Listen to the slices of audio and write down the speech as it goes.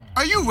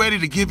Are you ready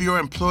to give your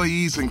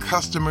employees and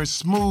customers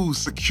smooth,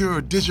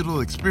 secure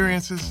digital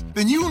experiences?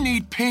 Then you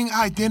need Ping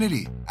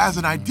Identity. As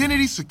an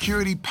identity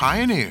security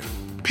pioneer,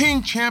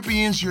 Ping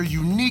champions your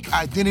unique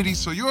identity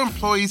so your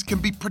employees can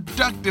be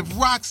productive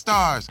rock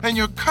stars and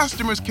your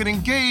customers can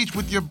engage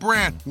with your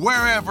brand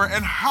wherever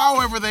and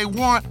however they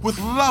want with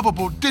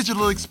lovable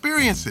digital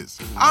experiences.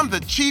 I'm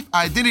the Chief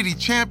Identity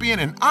Champion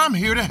and I'm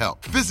here to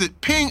help. Visit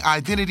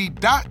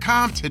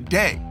pingidentity.com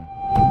today.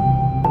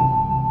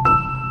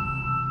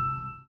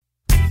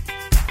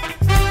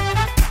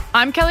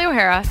 I'm Kelly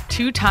O'Hara,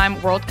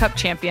 two-time World Cup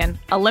champion,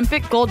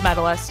 Olympic gold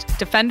medalist,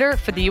 defender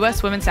for the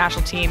U.S. women's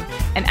national team,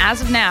 and as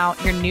of now,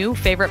 your new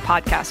favorite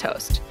podcast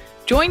host.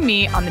 Join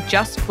me on the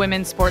Just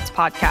Women's Sports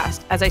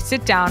podcast as I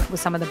sit down with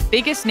some of the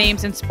biggest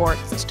names in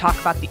sports to talk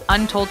about the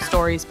untold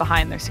stories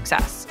behind their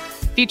success.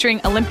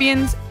 Featuring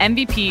Olympians,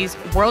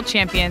 MVPs, world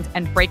champions,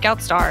 and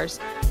breakout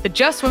stars, the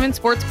Just Women's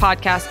Sports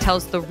podcast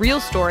tells the real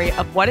story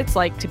of what it's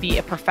like to be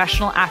a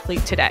professional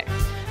athlete today.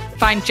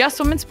 Find Just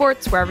Women's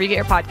Sports wherever you get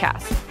your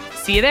podcasts.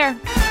 See you there.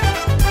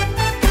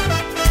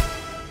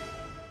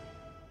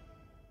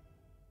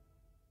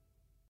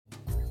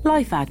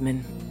 Life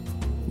admin.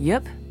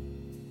 Yep.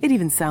 It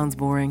even sounds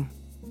boring.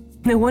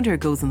 No wonder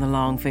it goes on the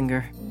long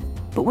finger.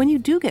 But when you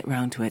do get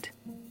round to it,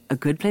 a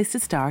good place to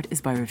start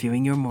is by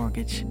reviewing your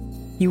mortgage.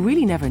 You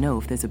really never know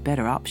if there's a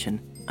better option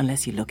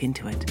unless you look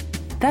into it.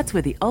 That's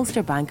where the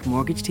Ulster Bank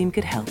mortgage team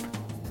could help.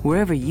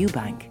 Wherever you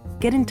bank,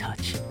 get in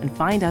touch and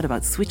find out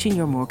about switching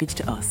your mortgage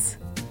to us.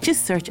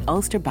 Just search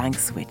Ulster Bank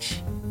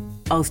Switch.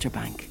 Ulster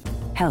Bank.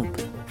 Help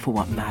for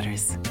what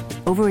matters.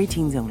 Over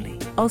 18s only.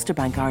 Ulster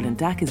Bank Ireland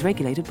DAC is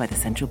regulated by the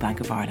Central Bank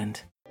of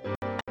Ireland.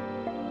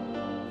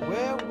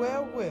 Well.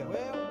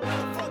 What the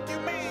fuck you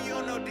mean you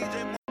don't know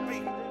DJ B?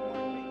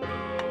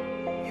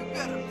 You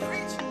better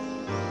preach it.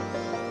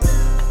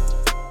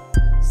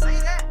 Say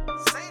that.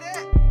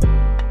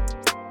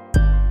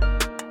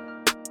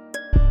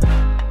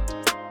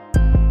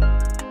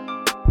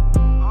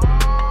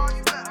 Oh,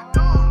 you better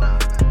go now.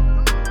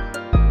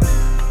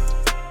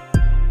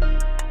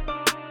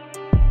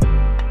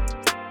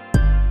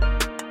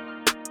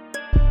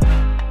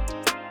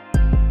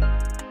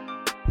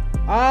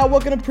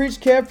 Welcome to Preach,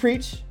 Care,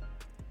 Preach.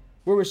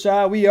 We're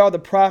Rashad. We are the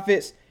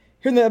prophets.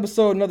 Here in the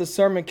episode, another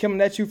sermon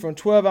coming at you from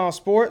 12 Ounce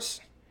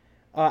Sports,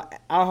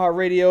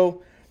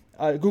 iHeartRadio,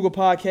 Google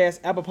Podcasts,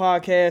 Apple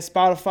Podcasts,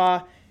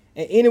 Spotify,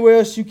 and anywhere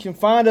else you can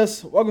find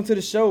us. Welcome to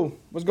the show.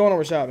 What's going on,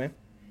 Rashad, man?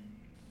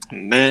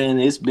 Man,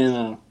 it's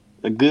been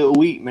a good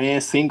week,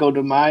 man. Cinco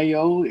de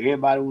Mayo.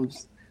 Everybody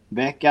was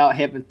back out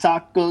having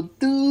Taco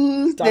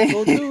Tuesday.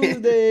 Taco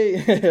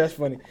Tuesday. That's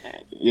funny.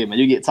 Yeah, man,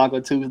 you get Taco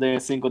Tuesday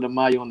and Cinco de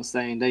Mayo on the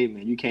same day,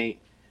 man. You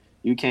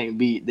can't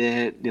beat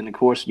that. Then of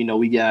course, we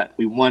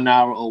 1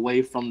 hour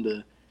away from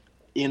the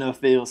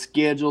NFL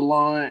schedule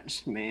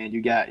launch. Man,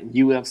 you got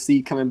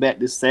UFC coming back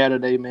this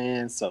Saturday,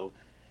 man. So,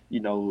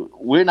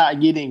 we're not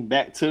getting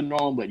back to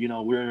normal, but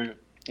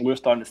we're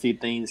starting to see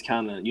things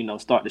kind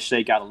of, start to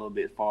shake out a little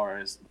bit as far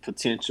as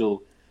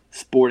potential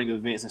sporting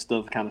events and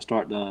stuff kind of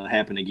start to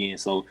happen again.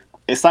 So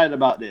excited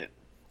about that.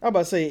 I'm about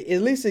to say,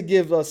 at least it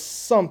gives us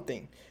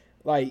something.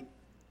 Like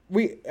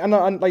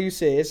you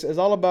said, it's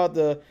all about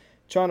the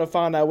trying to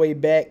find our way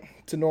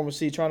back to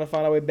normalcy, trying to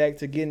find our way back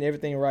to getting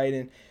everything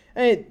right.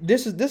 And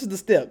this is the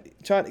step.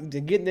 Trying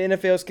to get the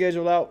NFL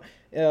schedule out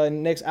in the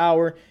next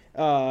hour.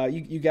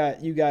 You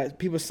got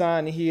people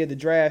signing here, the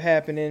draft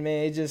happening,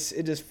 man. It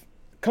just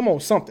come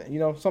on, something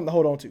to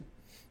hold on to.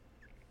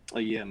 Oh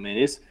yeah, man.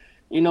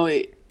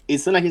 It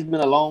seems like it's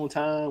been a long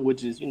time,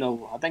 which is,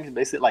 I think it's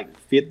basically like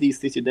 50,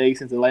 60 days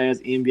since the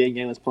last NBA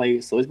game was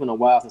played. So it's been a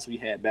while since we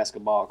had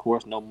basketball. Of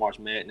course, no March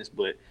Madness,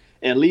 but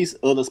at least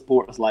other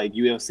sports like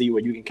UFC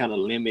where you can kind of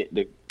limit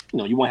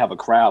you won't have a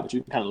crowd, but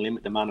you can kind of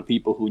limit the amount of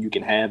people who you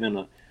can have in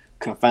a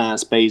confined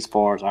space as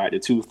far as, all right, the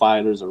two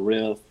fighters, a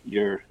ref,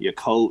 your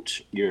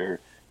coach, your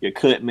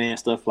cut man,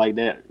 stuff like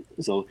that.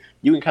 So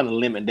you can kind of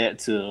limit that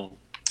to,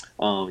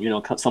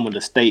 some of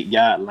the state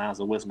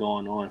guidelines of what's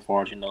going on as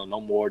far as, no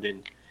more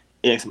than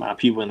X amount of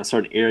people in a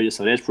certain area,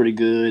 so that's pretty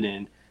good.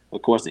 And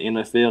of course, the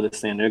NFL is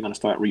saying they're going to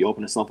start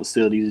reopening some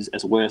facilities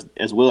as well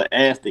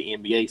as the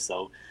NBA.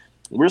 So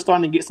we're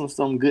starting to get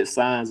some good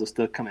signs of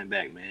stuff coming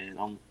back,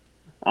 man.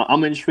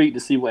 I'm intrigued to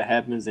see what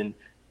happens and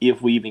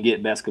if we even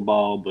get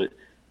basketball. But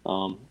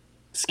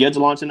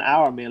schedule launch in an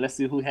hour, man. Let's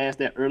see who has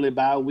that early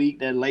bye week,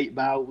 that late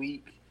bye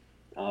week.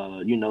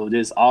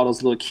 There's all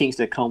those little kinks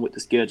that come with the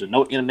schedule.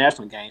 No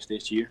international games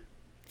this year.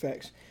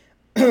 Facts.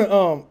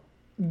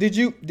 Did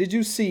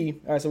you see?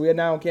 All right, so we are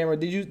now on camera.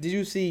 Did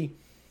you see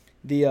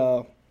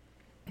the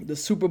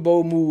Super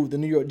Bowl move the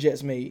New York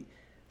Jets made,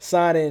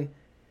 signing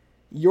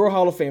your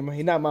Hall of Famer?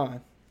 He's not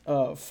mine.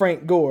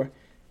 Frank Gore,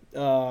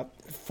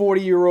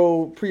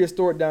 40-year-old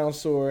prehistoric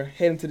dinosaur,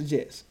 heading to the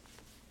Jets.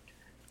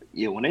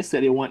 Yeah, when they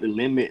said they wanted to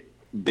limit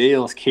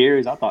Bell's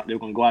carries, I thought they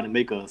were gonna go out and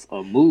make a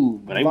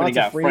move, but they went and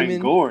got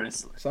Frank Gore.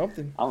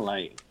 Something. I'm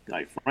like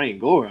Frank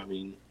Gore. I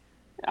mean,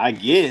 I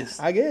guess.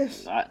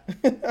 I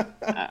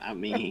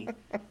mean,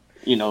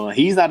 You know,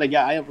 he's not a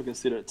guy I ever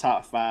consider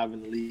top 5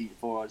 in the league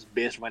for his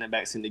best running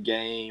backs in the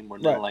game or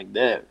nothing like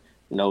that.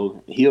 You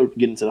know, he'll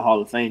get into the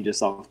Hall of Fame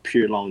just off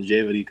pure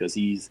longevity because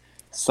he's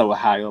so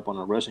high up on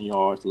the rushing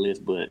yards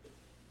list. But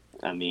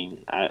I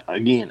mean,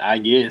 I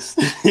guess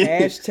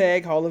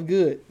Hashtag Hall of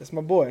Good. That's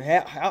my boy.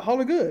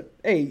 Hall of Good.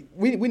 Hey,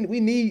 we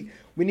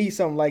need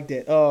something like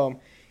that.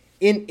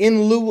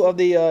 In lieu of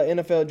the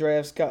NFL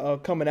drafts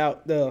coming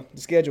out, the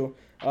schedule,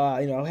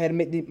 you know, I had to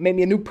make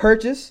me a new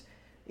purchase.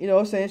 You know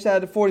what I'm saying? Shout out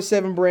to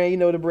 47 brand. You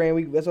know the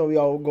brand. That's what we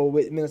all go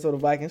with, Minnesota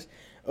Vikings.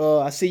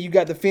 I see you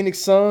got the Phoenix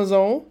Suns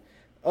on.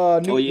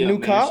 New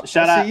cop.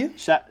 Shout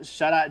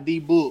out D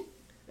Book.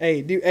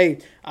 Hey,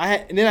 I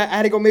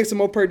had to go make some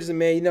more purchases,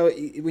 man. You know,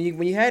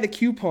 when you had the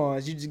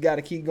coupons, you just got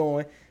to keep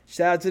going.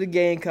 Shout out to the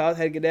Gamecocks.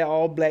 Had to get that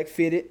all black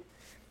fitted.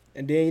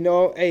 And then, you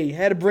know, hey,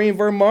 had to bring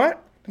Vermont,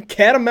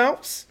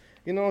 Catamounts.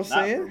 You know what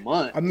I'm saying?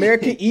 Vermont.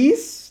 American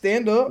East,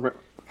 stand up.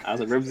 I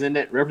was like, represent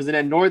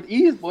that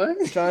Northeast, boy.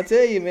 I'm trying to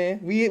tell you, man.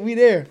 We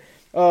there.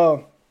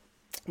 But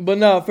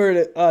no,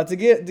 further to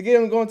get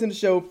him going to the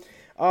show.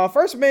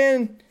 First,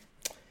 man,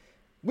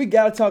 we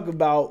gotta talk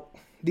about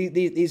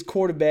these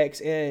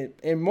quarterbacks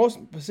and most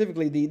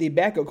specifically the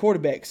backup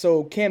quarterback.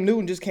 So Cam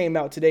Newton just came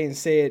out today and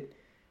said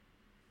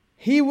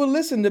he will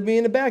listen to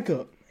being the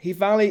backup. He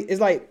finally is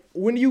like,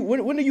 when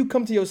do you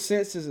come to your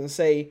senses and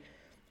say,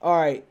 all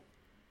right,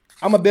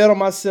 I'm gonna bet on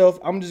myself.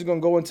 I'm just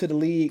gonna go into the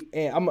league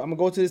and I'm gonna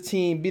go to this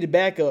team, be the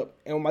backup,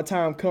 and when my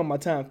time come.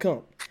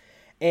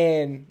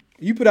 And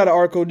you put out an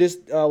article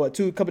a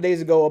couple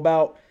days ago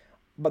about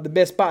the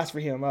best spots for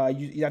him. I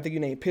think you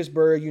named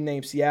Pittsburgh, you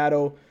named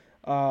Seattle,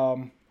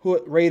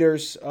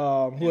 Raiders. Who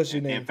else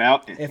you named?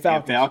 And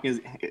Falcons.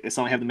 It's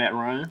only have the Matt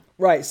Ryan.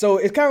 Right. So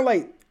it's kind of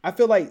like I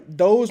feel like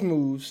those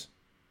moves.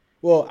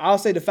 Well, I'll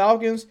say the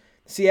Falcons,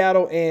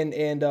 Seattle, and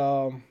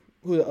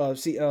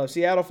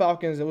Seattle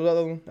Falcons and what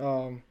other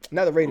one?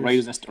 Not the Raiders.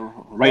 Raiders and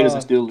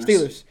Steelers.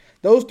 Steelers.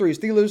 Those three: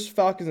 Steelers,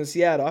 Falcons, and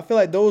Seattle. I feel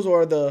like those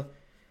are the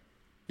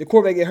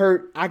quarterback get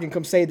hurt, I can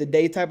come save the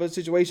day type of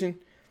situation.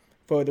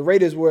 For the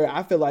Raiders, where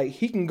I feel like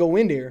he can go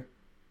in there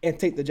and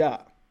take the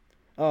job.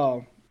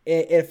 And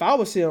if I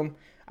was him,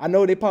 I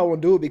know they probably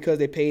won't do it because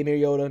they paid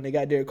Mariota and they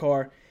got Derek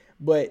Carr,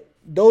 but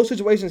those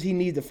situations he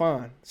needs to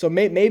find. So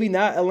maybe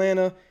not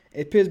Atlanta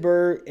and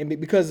Pittsburgh, and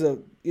because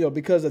of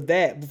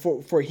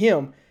that for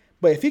him.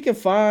 But if he can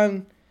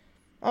find,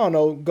 I don't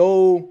know,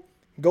 go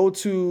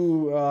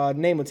to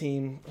name a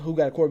team who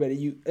got a quarterback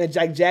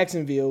like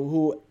Jacksonville,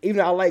 who even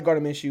though I like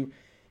Gardner Minshew,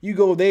 you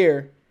go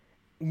there,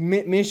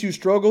 Minshew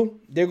struggle,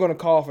 they're gonna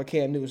call for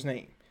Cam Newton's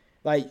name.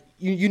 Like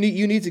you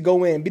need to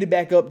go in, be the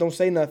backup, don't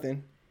say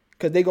nothing,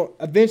 because they gonna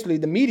eventually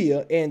the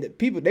media and the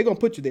people they're gonna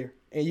put you there,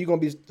 and you're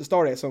gonna be the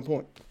starter at some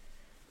point.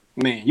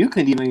 Man, you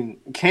couldn't even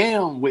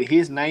Cam with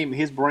his name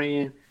and his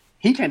brand.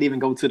 He can't even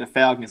go to the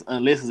Falcons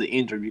unless it's an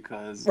injury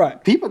because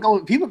people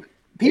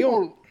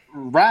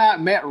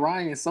ride Matt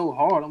Ryan so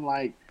hard. I'm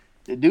like,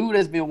 the dude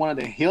has been one of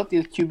the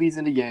healthiest QBs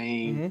in the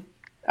game. Mm-hmm.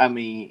 I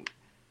mean,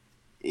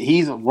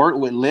 he's worked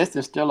with less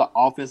than stellar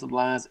offensive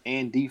lines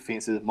and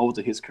defenses most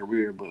of his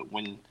career. But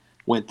when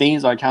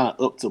things are kind of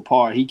up to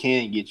par, he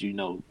can get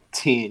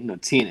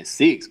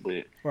 10-6.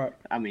 But right.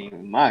 I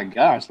mean, my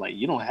gosh, like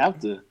you don't have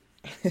to.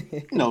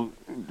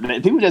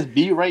 People just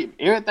berate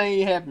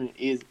everything happen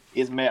is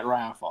Matt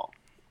Ryan's fault.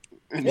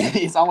 Yeah.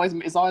 It's always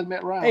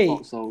Matt Ryan's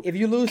fault. So if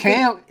you lose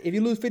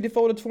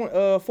 54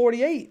 to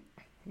 48,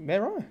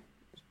 Matt Ryan.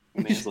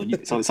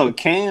 Man, so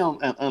Cam,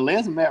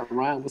 unless Matt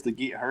Ryan was to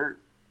get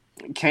hurt,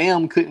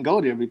 Cam couldn't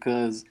go there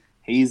because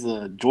he's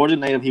a Georgia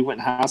native. He went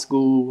to high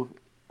school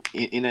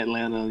in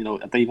Atlanta.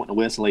 I think he went to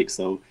Westlake.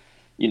 So,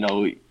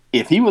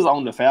 if he was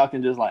on the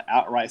Falcons, just like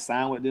outright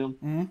sign with them,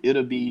 mm-hmm.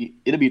 it'll be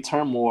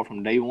turmoil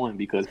from day one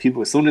because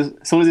people as soon as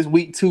it's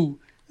week 2,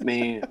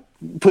 man,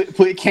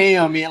 put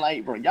Cam in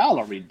like, bro, y'all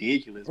are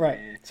ridiculous, right?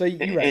 Man. So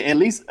you're right. At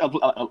least a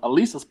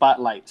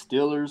spot like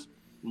Steelers,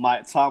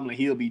 Mike Tomlin,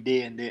 he'll be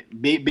dead. That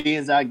Big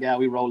Ben's our guy,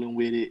 we rolling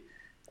with it.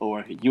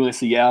 Or you in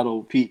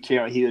Seattle, Pete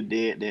Carroll, he'll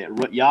dead.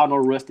 That y'all know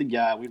Rusty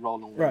guy, we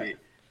rolling with it.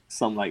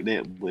 Something like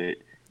that. But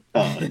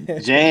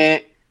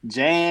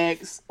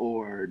Jags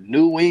or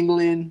New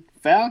England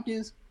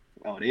Falcons,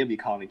 they'll be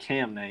calling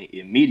Cam name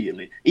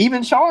immediately.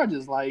 Even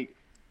Chargers, like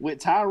with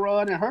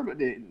Tyrod and Herbert,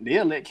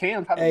 they'll let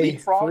Cam try to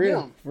leapfrog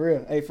them. For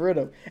real. Hey, for real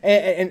though.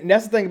 And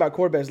that's the thing about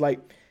quarterbacks. Like,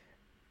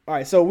 all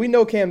right, so we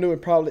know Cam Newton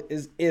probably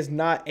is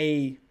not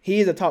he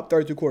is a top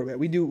 32 quarterback.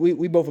 We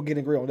both will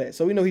agree on that.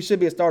 So we know he should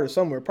be a starter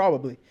somewhere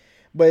probably.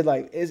 But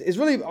like it's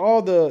really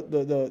all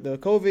the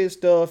COVID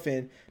stuff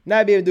and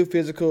not being able to do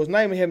physicals,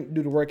 not even having to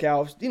do the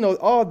workouts.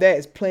 All that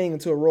is playing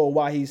into a role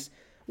why he's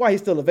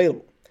still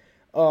available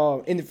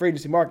in the free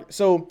agency market.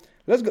 So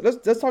let's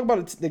talk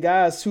about the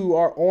guys who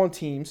are on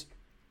teams.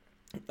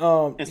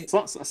 And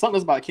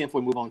something about Cam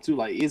before we move on too.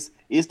 Like it's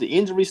the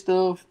injury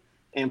stuff,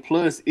 and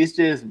plus it's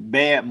just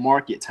bad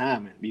market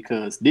timing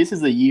because this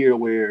is a year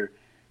where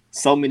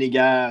so many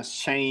guys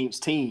change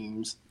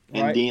teams,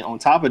 and then on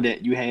top of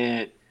that, you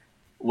had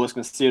what's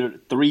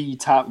considered 3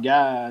 top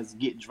guys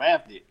get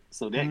drafted.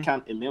 So that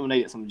kind of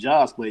eliminated some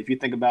jobs. But if you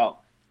think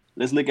about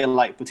let's look at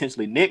like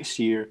potentially next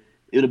year.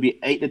 It'll be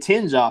 8 to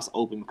 10 jobs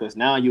open because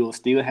now you'll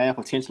still have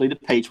potentially the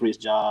Patriots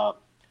job.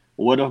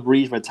 What if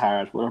Breeze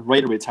retires? What if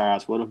Raider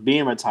retires? What if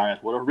Ben retires?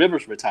 What if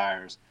Rivers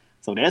retires?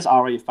 So that's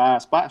already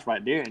 5 spots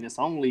right there, and it's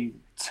only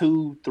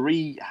 2,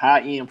 3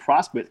 high-end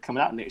prospects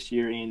coming out next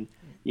year in,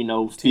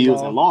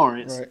 Fields and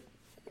Lawrence. Right.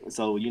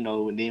 So,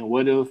 and then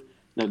what if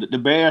the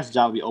Bears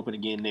job will be open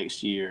again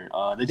next year?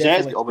 The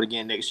Jazz will be open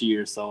again next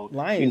year. So,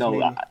 Lions,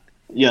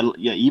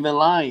 even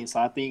Lions. So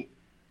I think,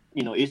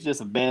 it's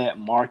just a bad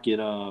market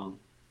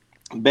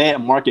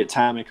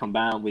timing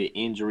combined with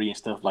injury and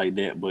stuff like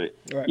that. But,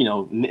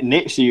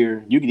 next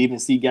year, you could even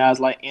see guys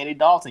like Andy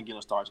Dalton get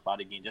a start spot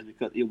again just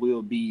because it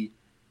will be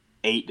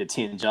 8 to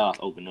 10 jobs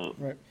open up.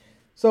 Right.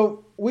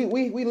 So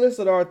we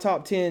listed our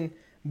top 10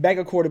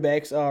 backup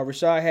quarterbacks.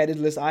 Rashad had his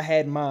list. I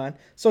had mine.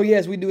 So,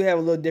 yes, we do have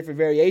a little different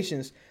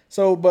variations.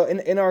 So, but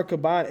in our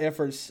combined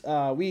efforts,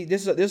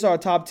 this is our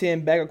top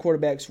 10 backup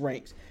quarterbacks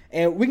ranks.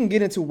 And we can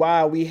get into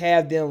why we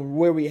have them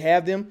where we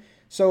have them.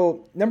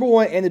 So, number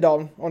 1, Andy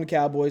Dalton on the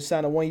Cowboys,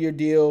 signed a 1-year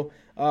deal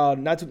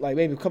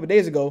maybe a couple of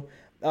days ago.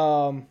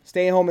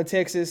 Staying home in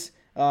Texas.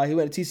 He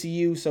went to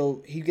TCU,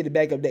 so he get to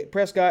back up Dak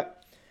Prescott.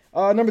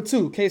 Number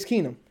 2, Case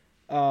Keenum.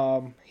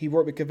 He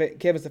worked with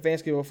Kevin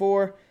Stefanski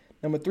before.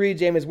 Number 3,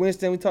 Jameis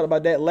Winston. We talked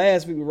about that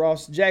last week with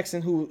Ross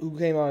Jackson, who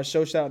came on a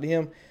show. Shout out to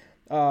him.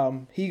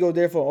 He go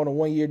there on a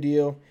 1-year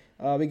deal.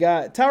 We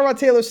got Tyrod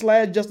Taylor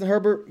 / Justin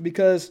Herbert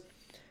because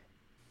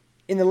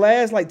in the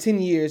last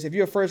 10 years, if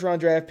you're a first-round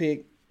draft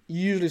pick,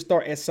 you usually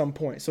start at some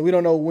point. So we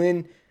don't know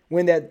when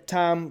that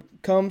time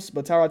comes,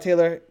 but Tyrod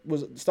Taylor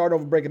was started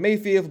over Baker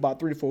Mayfield for about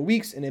 3 to 4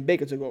 weeks, and then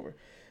Baker took over.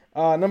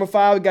 Number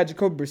 5, we got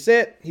Jacoby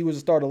Brissett. He was a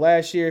starter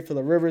last year.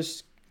 Phillip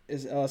Rivers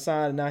is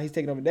signed, and now he's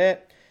taking over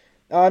that.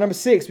 Number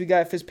 6, we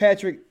got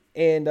Fitzpatrick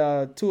and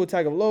Tua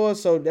Tagovailoa.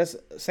 So that's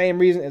the same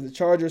reason as the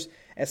Chargers.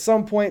 At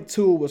some point,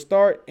 Tua will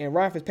start, and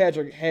Ryan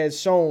Fitzpatrick has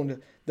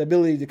shown the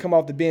ability to come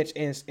off the bench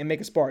and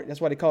make a spark. That's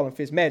why they call him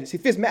Fitzmagic. See,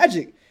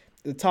 Fitzmagic,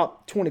 the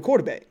top 20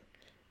 quarterback,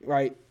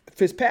 right?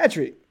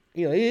 Fitzpatrick,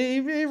 he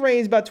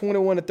ranges about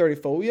 21 to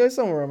 34.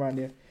 Somewhere around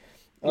there.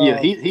 Yeah,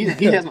 he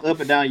has some up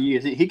and down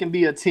years. He can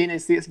be a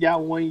 10-6 guy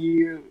 1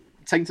 year,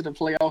 take to the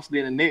playoffs,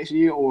 then the next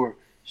year, or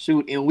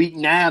shoot in week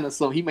 9 or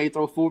so, he may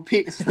throw 4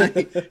 picks.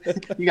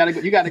 you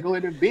gotta go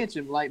ahead and bench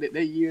him. Like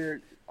that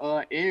year,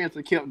 Arians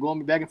kept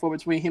going back and forth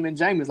between him and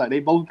Jameis. Like they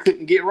both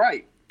couldn't get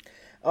right.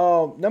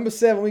 Number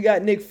 7, we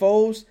got Nick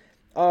Foles.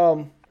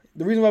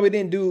 The reason why we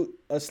didn't do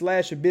a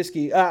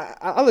Trubisky,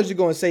 I'll let you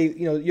go and say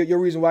your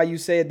reason why you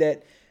said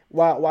that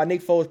why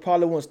Nick Foles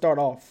probably won't start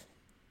off.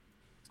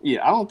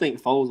 Yeah, I don't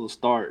think Foles will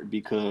start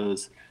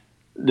because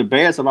the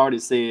Bears have already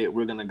said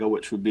we're going to go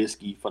with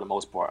Trubisky for the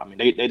most part. I mean,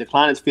 they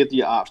declined his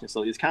 5th-year option,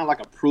 so it's kind of like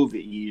a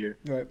prove-it year.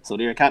 Right. So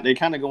they're kind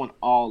of going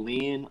all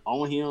in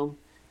on him.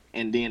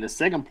 And then the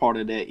second part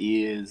of that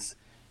is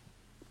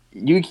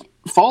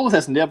Foles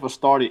has never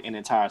started an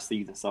entire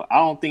season, so I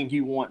don't think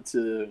you want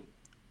to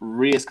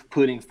risk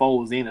putting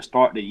Foles in to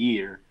start the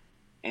year,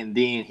 and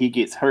then he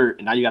gets hurt,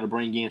 and now you got to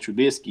bring in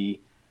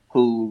Trubisky,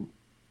 who,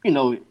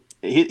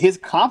 his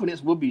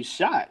confidence will be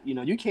shot.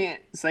 You can't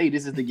say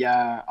this is the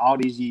guy all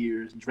these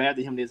years,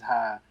 drafted him this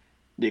high,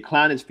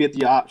 declined his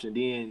 5th-year option,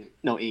 then,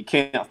 in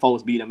camp,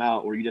 Foles beat him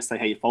out, or you just say,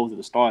 hey, Foles is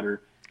the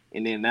starter,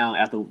 and then now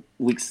after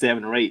week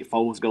 7 or 8,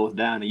 Foles goes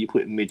down and you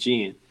put Mitch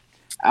in.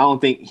 I don't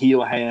think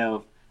he'll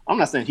have – I'm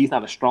not saying he's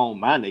not a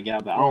strong-minded guy,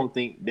 but I don't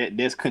think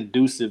that's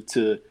conducive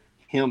to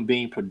him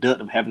being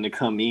productive, having to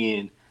come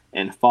in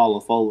and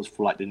follow Foles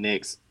for the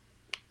next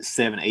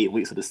 7-8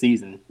 weeks of the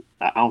season.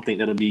 I don't think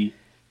that'll be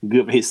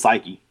good for his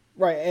psyche.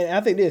 Right, and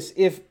I think this,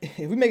 if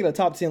we make it a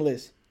top 10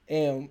 list,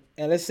 and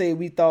let's say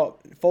we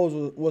thought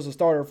Foles was a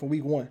starter from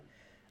week 1,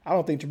 I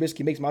don't think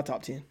Trubisky makes my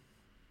top 10.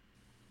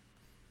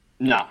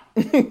 No.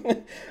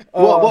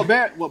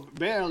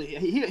 Barely.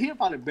 He'll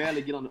probably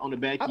barely get on the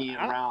back end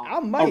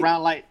around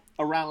like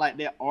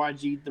that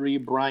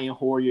RG3 Brian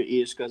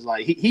Hoyer-ish because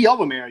he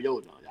over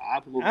Mariota.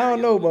 I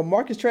don't know, but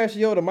Marcus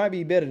Trashiota might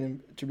be better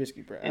than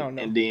Trubisky. I don't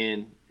know. And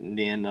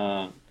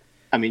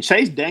then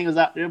Chase Daniel's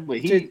out there,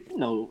 but Chase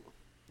Daniel's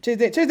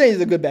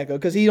is a good backup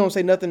because he don't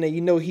say nothing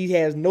that he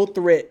has no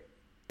threat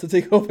to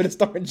take over the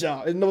starting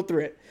job. There's no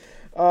threat.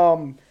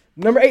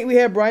 Number 8, we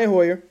have Brian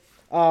Hoyer.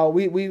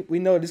 We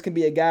know this can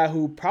be a guy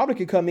who probably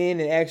could come in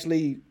and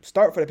actually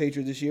start for the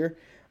Patriots this year.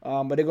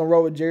 But they're going to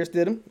roll with Jarrett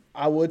Stidham.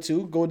 I would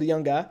too. Go with the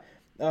young guy.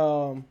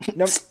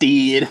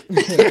 Steed.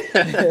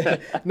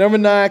 Number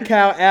 9,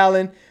 Kyle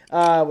Allen.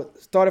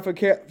 Started for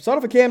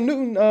Cam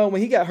Newton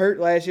when he got hurt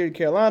last year in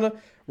Carolina.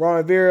 Ron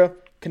Rivera,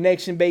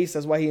 connection base.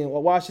 That's why he in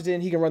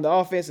Washington. He can run the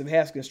offense if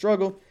Haskins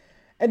struggle.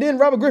 And then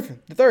Robert Griffin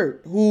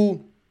III,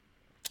 who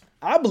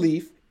I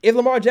believe if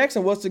Lamar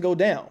Jackson was to go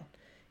down,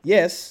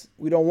 yes,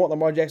 we don't want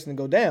Lamar Jackson to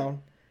go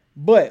down,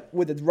 but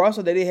with the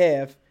roster that they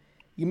have,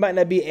 you might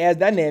not be as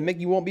dynamic.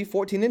 You won't be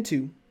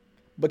 14-2,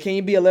 but can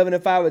you be 11-5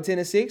 or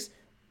 10-6?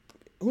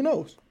 Who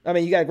knows? I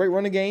mean, you got a great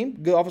running game,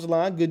 good offensive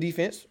line, good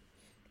defense.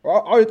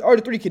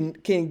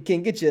 RG3 can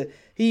get you.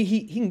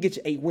 He can get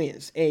you 8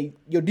 wins, and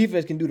your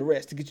defense can do the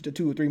rest to get you the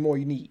 2 or 3 more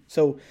you need.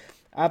 So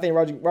I think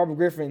Robert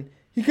Griffin,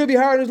 he could be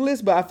higher on this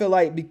list, but I feel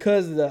like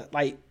because of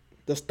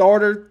the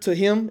starter to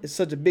him is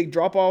such a big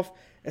drop off,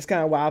 that's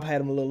kind of why I've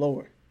had him a little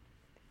lower.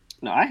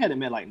 No, I had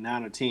him at like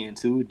 9 or 10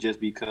 too, just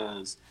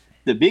because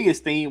the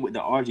biggest thing with the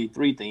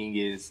RG3 thing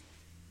is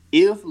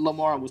if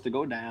Lamar was to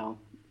go down,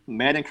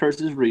 Madden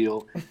curse is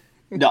real.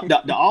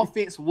 The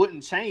offense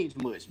wouldn't change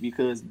much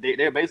because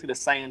they're basically the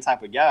same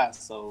type of guys.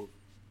 So,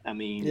 I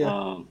mean,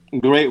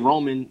 Greg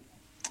Roman,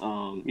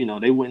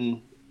 they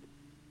wouldn't.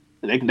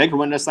 They can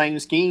run the same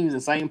schemes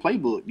and same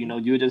playbook.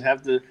 You just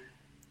have to,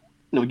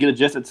 get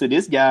adjusted to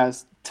this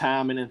guy's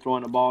timing and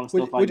throwing the ball and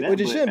stuff like that.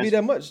 Which it shouldn't be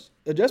that much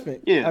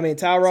adjustment. Yeah. I mean,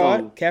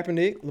 Tyrod,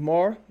 Kaepernick,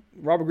 Lamar,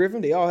 Robert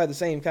Griffin, they all have the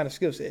same kind of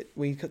skill set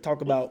when you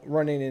talk about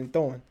running and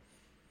throwing.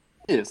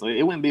 Yeah, so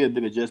it wouldn't be a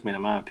big adjustment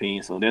in my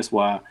opinion. So that's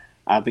why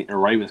I think the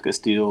Ravens could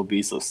still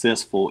be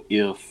successful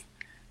if,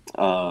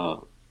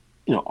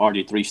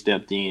 RG3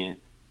 stepped in.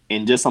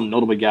 And just some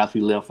notable guys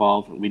we left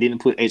off. We didn't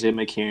put A.J.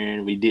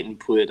 McCarron. We didn't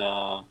put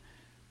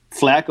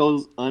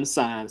Flacco's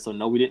unsigned. So,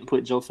 no, we didn't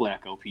put Joe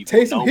Flacco. People.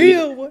 Taysom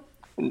Hill, what?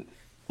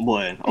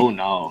 Boy, oh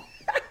no.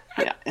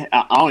 Yeah,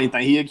 I don't even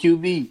think he a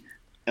QB.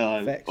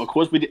 Of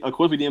course we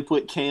didn't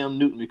put Cam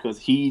Newton because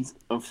he's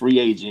a free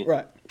agent.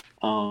 Right.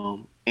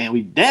 And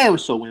we damn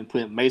sure wouldn't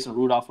put Mason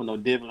Rudolph or no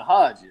Devin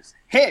Hodges.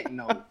 Heck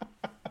no.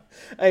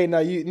 Hey, no,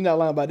 you're not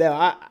lying about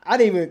that. I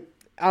didn't even,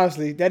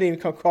 honestly, that didn't even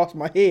come across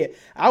my head.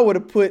 I would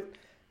have put,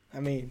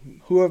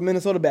 whoever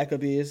Minnesota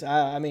backup is.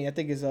 I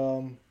think it's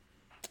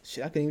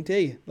I couldn't even tell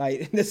you.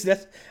 Like that's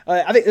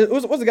I think it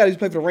was the guy who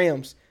played for the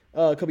Rams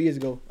a couple years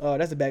ago.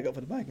 That's the backup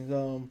for the Vikings.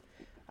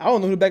 I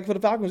don't know who the backup for the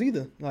Falcons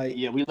either. Like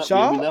we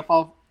left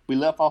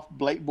off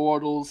Blake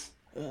Bortles,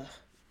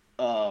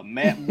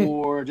 Matt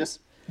Moore, just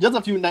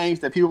a few names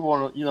that people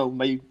want to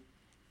may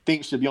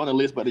think should be on the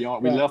list, but they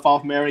aren't. We left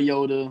off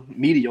Mariota,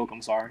 mediocre.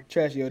 I'm sorry,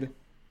 trash Yoda.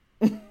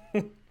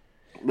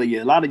 But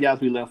yeah, a lot of guys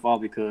we left off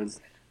because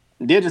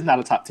they're just not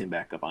a top 10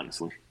 backup,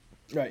 honestly.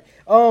 Right.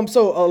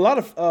 So a lot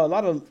of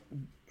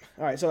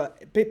all right. So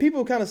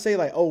people kind of say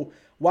like, oh,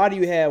 why do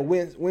you have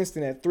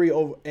Winston at 3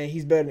 over and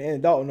he's better than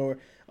Andy Dalton, or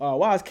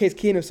why is Case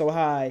Keenum so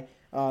high?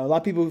 A lot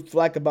of people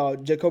like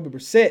about Jacoby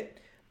Brissett.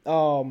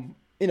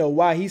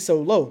 Why he's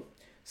so low.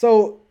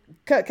 So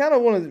kind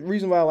of one of the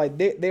reasons why like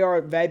they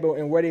are valuable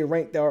and where they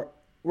rank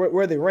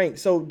where they rank.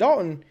 So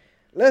Dalton,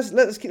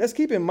 let's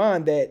keep in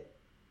mind that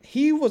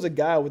he was a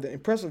guy with an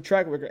impressive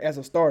track record as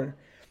a starter,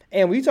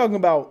 and we talking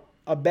about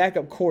a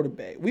backup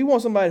quarterback. We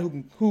want somebody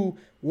who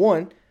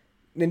won.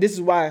 And this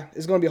is why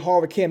it's going to be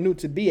hard for Cam Newton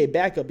to be a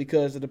backup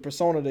because of the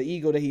persona, the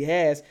ego that he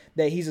has,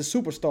 that he's a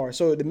superstar.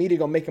 So the media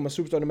going to make him a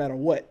superstar no matter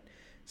what,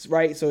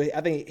 right? So I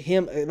think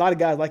a lot of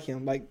guys like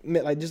him, like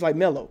just like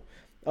Melo.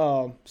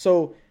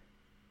 So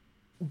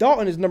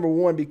Dalton is number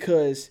one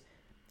because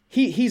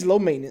he's low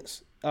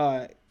maintenance.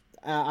 I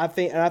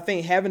think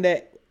having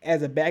that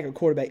as a backup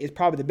quarterback is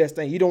probably the best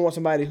thing. You don't want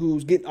somebody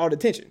who's getting all the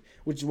attention,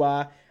 which is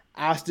why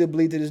I still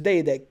believe to this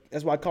day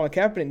that's why Colin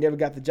Kaepernick never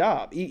got the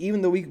job.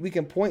 Even though we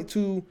can point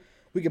to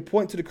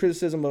the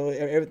criticism of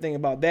everything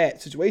about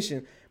that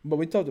situation, but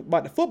we talked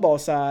about the football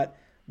side,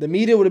 the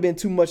media would have been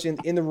too much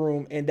in the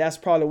room, and that's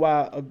probably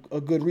why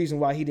a good reason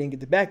why he didn't get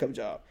the backup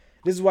job.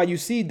 This is why you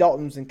see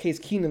Dalton's and Case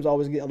Keenum's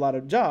always get a lot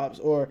of jobs,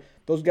 or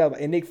those guys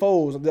and Nick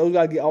Foles, those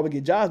guys always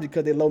get jobs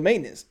because they're low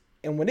maintenance.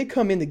 And when they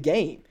come in the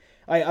game,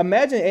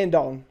 imagine Andy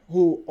Dalton,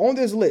 who on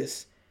this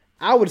list,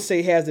 I would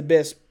say has the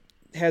best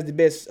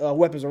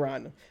weapons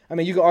around them. I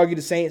mean, you can argue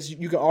the Saints.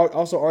 You can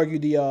also argue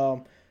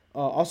the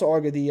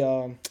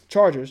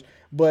Chargers.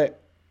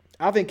 But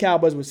I think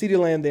Cowboys with CeeDee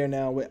Lamb there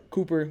now with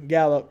Cooper,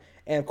 Gallup,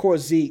 and of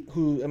course Zeke,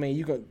 who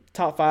you can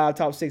top 5,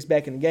 top 6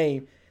 back in the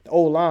game. The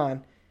old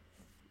line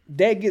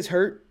that gets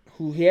hurt,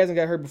 who he hasn't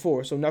got hurt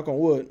before, so knock on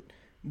wood.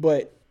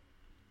 But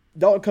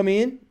Dalton come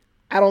in,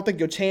 I don't think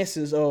your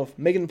chances of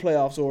making the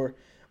playoffs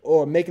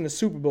or making the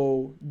Super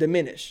Bowl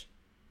diminish.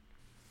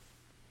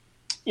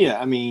 Yeah,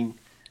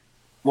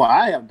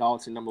 I have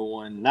Dalton number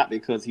one, not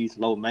because he's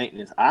low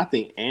maintenance. I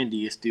think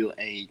Andy is still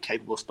a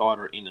capable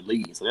starter in the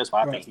league, so that's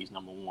why I think he's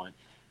number one.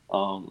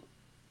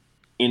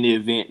 In the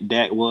event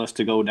Dak was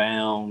to go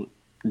down,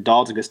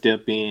 Dalton could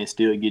step in,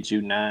 still get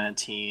you 9,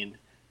 10,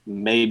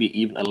 maybe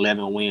even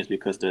 11 wins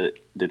because the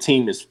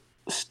team is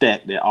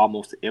stacked at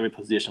almost every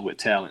position with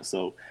talent.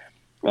 So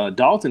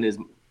Dalton is,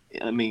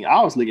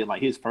 I was looking at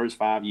like his first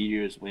 5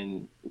 years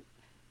when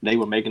they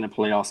were making the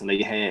playoffs and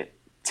they had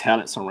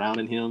talent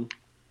surrounding him.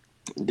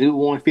 Dude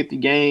won 50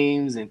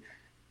 games, and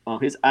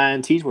his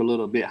INTs were a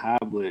little bit high,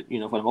 but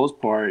for the most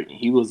part,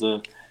 he was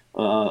a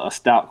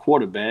stout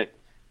quarterback.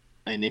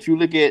 And if you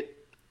look at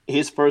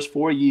his first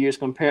 4 years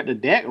compared to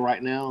Dak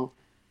right now,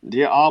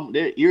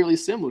 they're eerily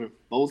similar.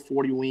 Both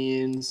 40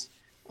 wins.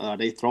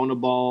 They thrown the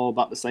ball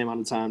about the same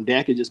amount of time.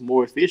 Dak is just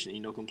more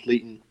efficient,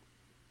 completing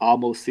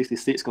almost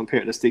 66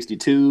 compared to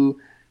 62,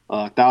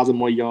 1,000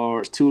 more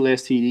yards, 2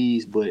 less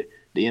TDs, but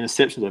the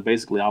interceptions are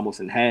basically almost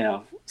in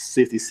half,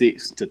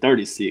 66 to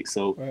 36.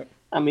 So, right.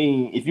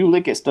 If you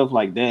look at stuff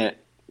like that,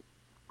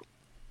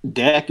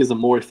 Dak is a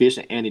more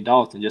efficient Andy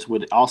Dalton, just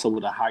with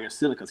a higher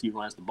ceiling because he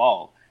runs the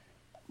ball.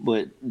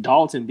 But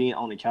Dalton being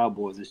on the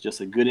Cowboys is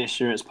just a good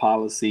insurance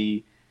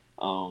policy.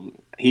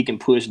 He can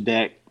push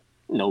Dak,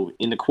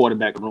 in the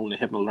quarterback room to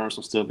help him learn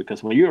some stuff,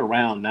 because when you're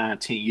around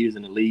 9-10 years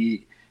in the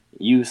league,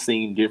 you've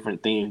seen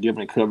different things,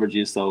 different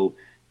coverages. So,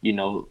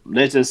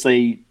 let's just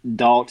say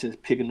Dalton's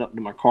picking up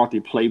the McCarthy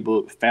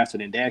playbook faster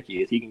than Dak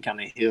is. He can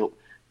kind of help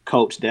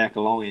coach Dak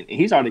along, and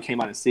he's already came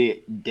out and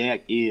said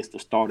Dak is the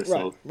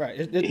starter. Right.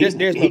 He's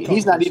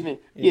not even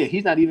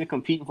he's not even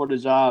competing for the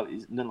job.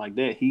 It's nothing like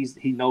that.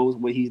 He knows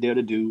what he's there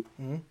to do,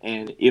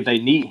 and if they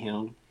need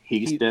him,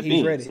 he can step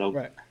in. Ready.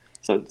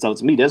 So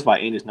to me, that's why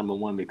Andy's number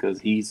one, because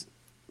he's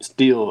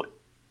still,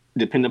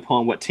 depending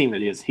upon what team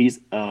it is, he's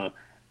a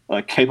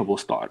capable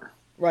starter.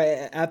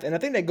 Right, and I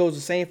think that goes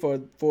the same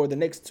for the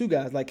next two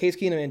guys, like Case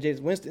Keenum and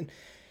Jameis Winston.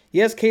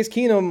 Yes, Case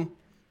Keenum,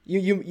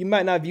 you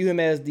might not view him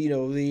as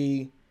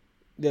the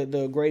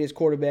greatest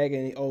quarterback,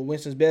 and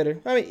Winston's better.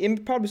 I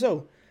mean, probably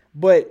so.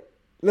 But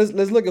let's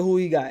look at who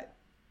he got.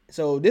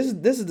 So this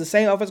is the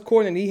same offensive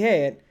coordinator he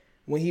had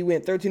when he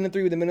went 13-3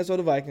 with the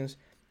Minnesota Vikings,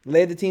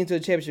 led the team to the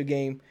championship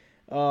game.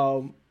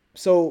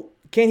 So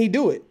can he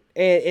do it?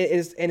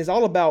 And it's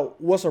all about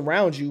what's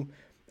around you.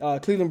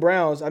 Cleveland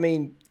Browns, I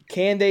mean,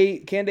 can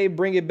they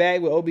bring it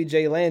back with OBJ,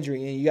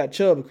 Landry, and you got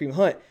Chubb and Kareem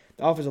Hunt?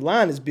 The offensive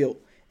line is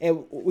built.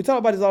 And we talk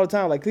about this all the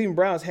time. Like, Cleveland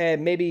Browns had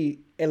maybe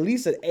at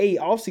least an A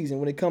offseason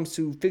when it comes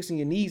to fixing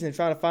your needs and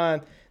trying to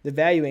find the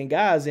value in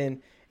guys.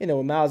 And,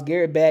 with Myles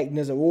Garrett back and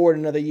there's a Ward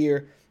another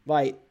year,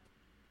 like,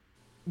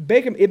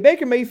 Baker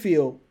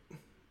Mayfield,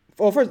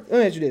 first, let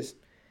me ask you this.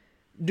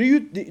 Do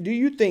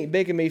you think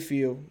Baker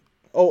Mayfield,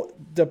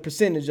 the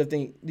percentage of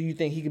do you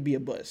think he could be a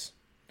bust?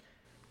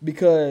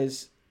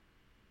 Because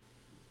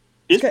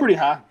it's pretty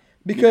high.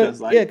 Because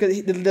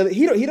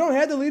he don't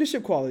have the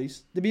leadership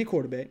qualities to be a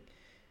quarterback,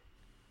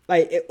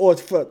 or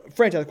for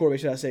franchise quarterback,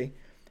 should I say?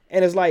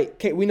 And it's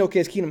like, we know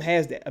Case Keenum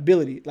has that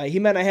ability. Like, he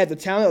might not have the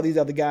talent of these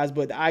other guys,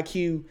 but the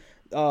IQ,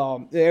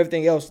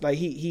 everything else, like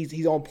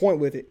he's on point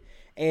with it.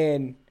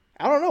 And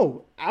I don't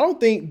know. I don't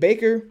think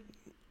Baker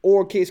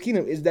or Case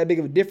Keenum is that big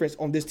of a difference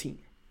on this team.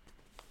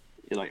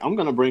 I'm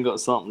gonna bring up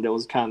something that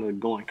was kind of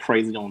going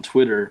crazy on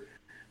Twitter.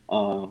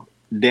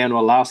 Dan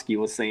Orlovsky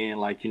was saying,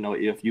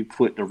 if you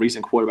put the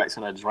recent quarterbacks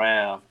in a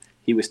draft,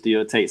 he would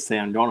still take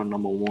Sam Darnold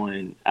number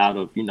one out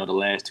of, the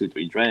last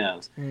 2-3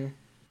 drafts.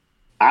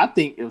 I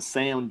think if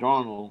Sam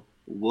Darnold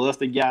was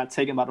the guy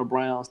taken by the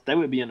Browns, they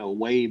would be in a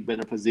way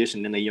better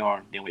position than they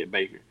are than with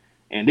Baker.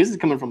 And this is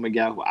coming from a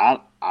guy who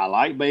I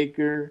like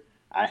Baker.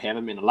 I have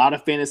him in a lot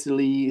of fantasy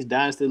leagues,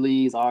 dynasty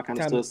leagues, all kind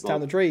of stuff. So,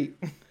 time to trade.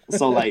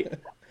 So,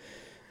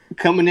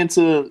 coming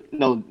into,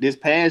 this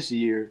past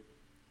year,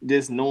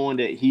 just knowing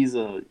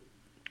that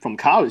from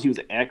college, he was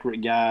an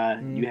accurate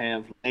guy. You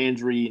have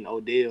Landry and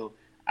Odell.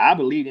 I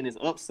believe in his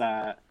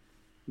upside,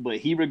 but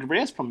he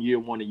regressed from year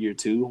one to year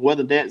two,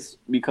 whether that's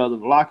because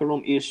of locker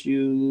room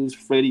issues,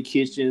 Freddie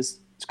Kitchens,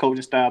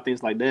 coaching style,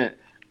 things like that.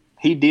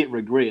 He did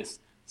regress.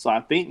 So I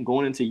think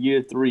going into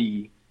year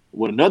three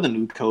with another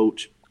new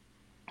coach,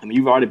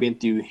 you've already been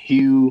through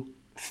Hugh,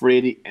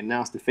 Freddie, and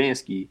now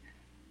Stefanski.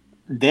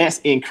 That's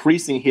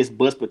increasing his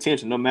bust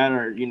potential. No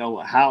matter,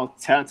 how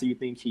talented you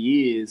think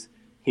he is,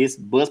 his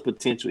bust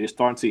potential is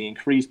starting to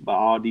increase by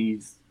all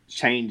these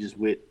changes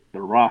with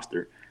the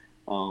roster.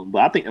 But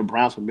I think the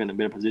Browns would be in a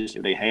better position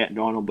if they had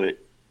Darnold, but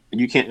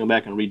you can't go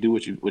back and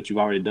redo what you've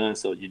already done.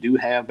 So you do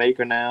have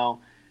Baker now.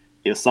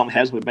 If something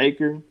happens with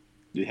Baker,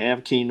 you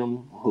have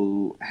Keenum,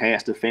 who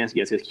has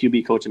Stefanski as his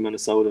QB coach in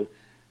Minnesota.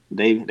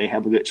 They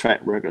have a good track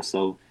record.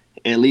 So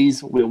at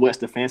least with what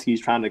Stefanski is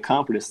trying to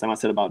accomplish, same I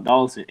said about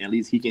Dawson, at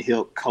least he can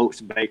help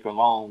coach Baker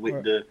along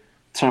with the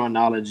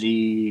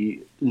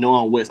terminology,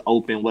 knowing what's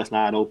open, what's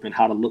not open,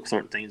 how to look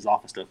certain things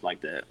off and stuff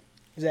like that.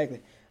 Exactly.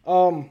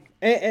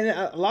 And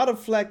a lot of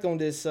flack on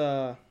this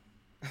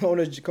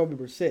Jacoby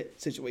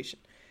Brissett situation.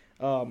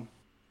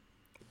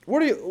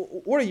 What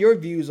are your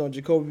views on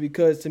Jacoby?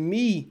 Because to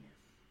me,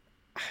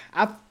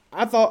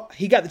 I thought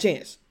he got the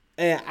chance,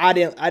 and I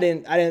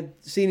didn't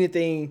see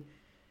anything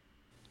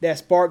that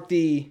sparked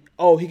he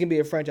can be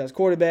a franchise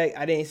quarterback.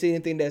 I didn't see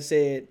anything that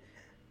said,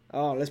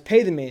 let's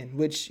pay the man,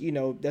 which,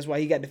 that's why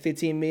he got the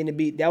 $15 million to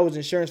be. That was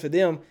insurance for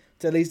them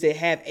to at least they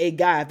have a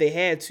guy if they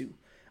had to.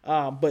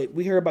 But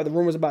we heard about the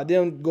rumors about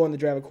them going to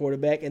draft a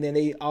quarterback, and then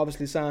they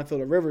obviously signed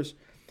Phillip Rivers.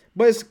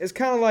 But it's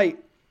kind of like,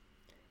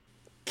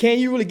 can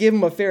you really give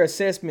him a fair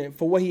assessment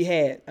for what he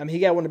had? He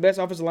got one of the best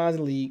offensive lines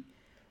in the league.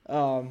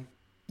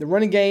 The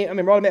running game,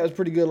 Marlon Mack was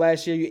pretty good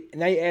last year.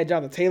 Now you add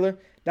Jonathan Taylor,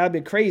 that would have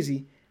been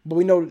crazy. But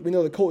we know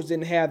the Colts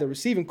didn't have the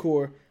receiving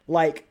core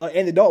like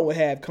Andy Dalton would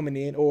have coming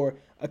in, or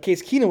a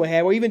Case Keenum would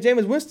have, or even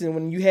Jameis Winston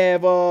when you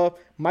have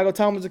Michael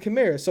Thomas and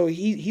Kamara. So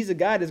he's a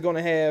guy that's going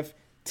to have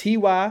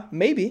T.Y.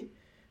 maybe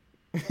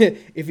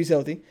if he's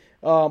healthy.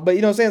 But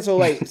you know what I'm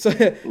saying? So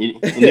you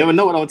never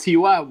know what on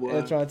T.Y.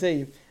 was. I'm trying to tell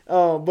you.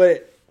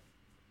 But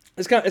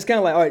it's kind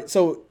of like, all right.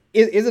 So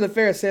is it a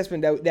fair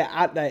assessment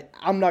that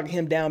I'm knocking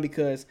him down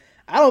because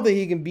I don't think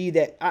he can be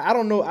that? I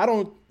don't know. I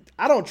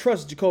don't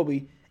trust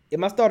Jacoby. If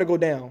my starter go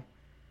down,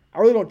 I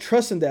really don't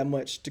trust him that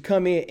much to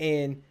come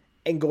in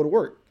and go to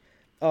work.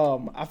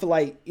 I feel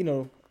like,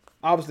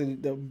 obviously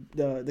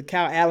the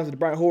Kyle Allens and the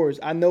Brian Hoyers,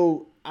 I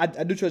know I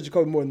do trust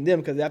Jacoby more than them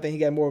because I think he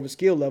got more of a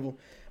skill level.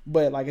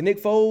 But like a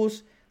Nick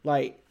Foles,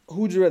 like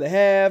who'd you rather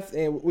have?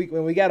 And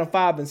when we got him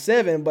 5 and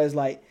 7, but it's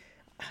like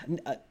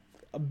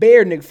a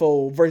Bear Nick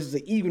Foles versus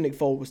an Eagle Nick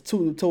Foles was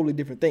two totally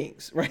different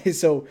things, right?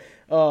 So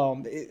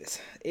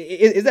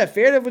is that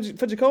fair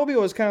for Jacoby,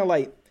 or it's kind of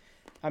like,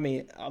 I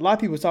mean, a lot of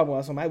people was talking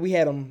about something. We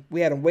had him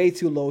way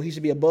too low. He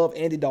should be above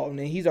Andy Dalton,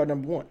 and he's our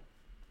number one.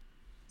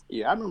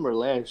 Yeah, I remember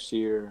last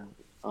year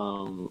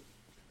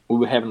we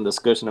were having a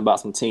discussion about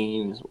some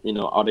teams.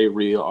 Are they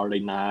real? Are they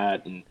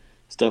not? And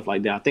stuff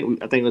like that. I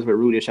think it was with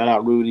Rudy. Shout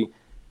out Rudy.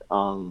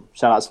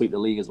 Shout out Sweet the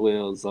League as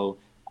well. So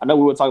I know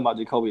we were talking about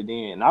Jacoby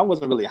then, and I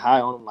wasn't really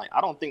high on him. Like,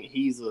 I don't think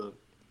he's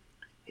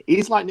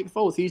like Nick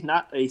Foles. He's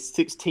not a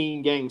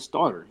 16-game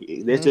starter.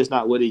 That's just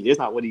not what he. That's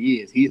not what he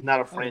is. He's not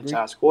a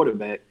franchise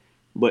quarterback.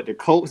 But the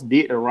Colts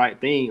did the right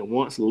thing.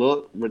 Once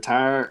Luck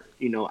retired,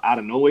 out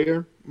of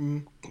nowhere,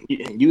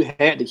 you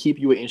had to keep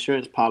your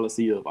insurance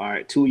policy of, all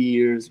right, 2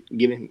 years,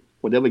 give him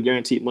whatever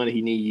guaranteed money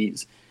he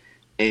needs.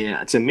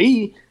 And to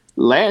me,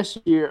 last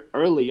year,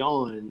 early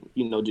on,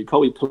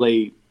 Jacoby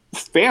played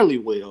fairly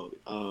well.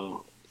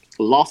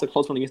 Lost a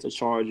close one against the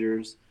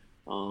Chargers.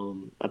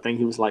 I think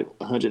he was like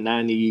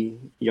 190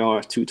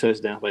 yards, 2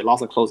 touchdowns. But he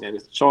lost a close game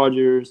against the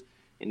Chargers.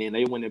 And then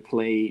they went and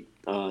played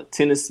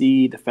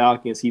Tennessee, the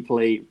Falcons. He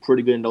played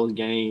pretty good in those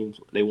games.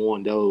 They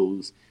won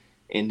those.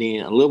 And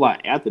then a little while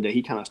after that,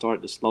 he kind of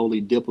started to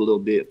slowly dip a little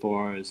bit as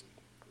far as,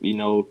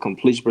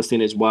 completion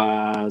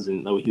percentage-wise.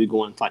 And he was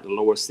going to like the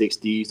lower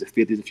 60s to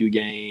 50s a few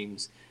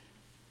games.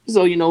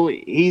 So,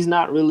 he's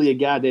not really a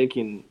guy that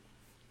can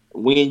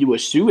win you a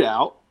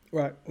shootout.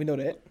 Right, we know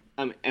that.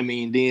 I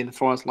mean, then as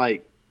far as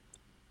like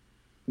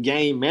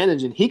game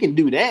managing, he can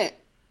do that,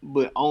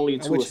 but only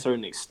to a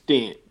certain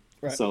extent.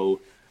 Right. So,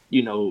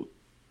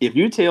 if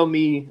you tell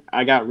me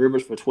I got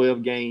Rivers for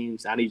 12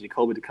 games, I need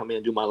Jacoby to come in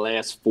and do my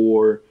last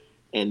 4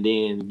 and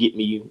then get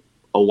me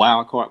a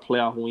wild card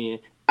playoff win,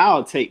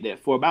 I'll take that.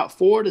 For about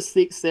 4 to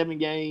 6, 7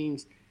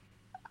 games,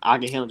 I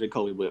can handle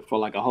Jacoby, but for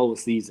like a whole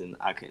season,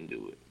 I couldn't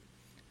do it.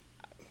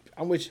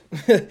 I'm with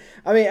you.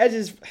 I mean,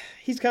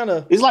 he's kind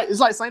of. It's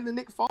like saying to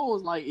Nick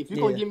Foles, like, if you're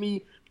gonna give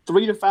me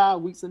 3 to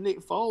 5 weeks of Nick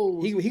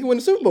Foles, he can win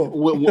the Super Bowl.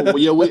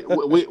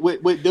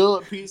 with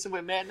Doug Peterson,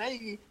 with Matt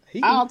Nagy,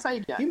 I'll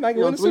take that. He might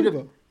win the Super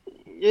Bowl.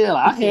 Yeah,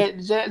 I had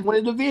the Jazz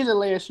win the division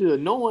last year,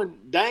 knowing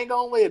dang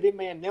on well this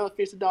man never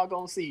finished the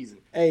doggone season.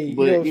 Hey,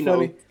 but,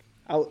 funny?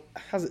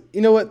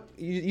 You know what?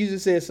 You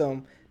just said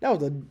something. That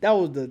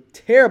was the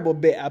terrible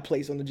bet I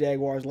placed on the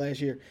Jaguars last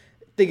year.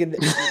 Thinking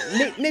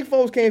Nick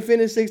Foles can't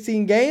finish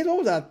 16 games. What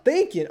was I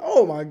thinking?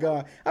 Oh my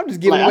God! I'm just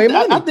giving away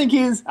money. I think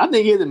his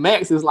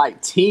max is like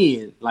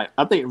 10. Like,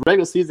 I think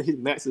regular season his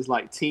max is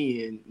like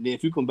 10. Then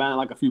if you combine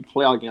like a few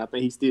playoff games, I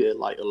think he's still at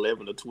like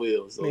 11 or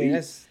 12. So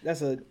man,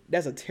 that's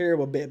a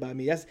terrible bet by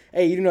me.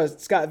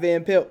 Scott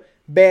Van Pelt.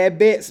 Bad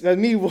bets. That's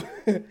me.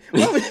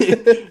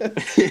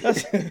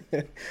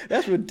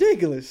 That's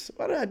ridiculous.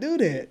 Why did I do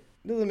that?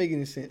 Doesn't make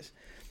any sense.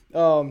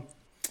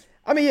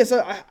 I mean, yeah.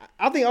 So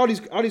I think all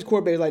these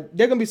quarterbacks, like,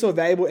 they're gonna be so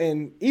valuable,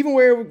 and even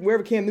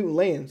wherever Cam Newton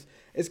lands,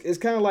 it's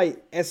kind of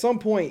like at some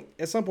point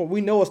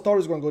we know a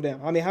starter's gonna go down.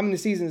 I mean, how many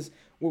seasons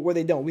where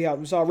they don't? We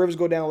saw Rivers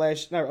go down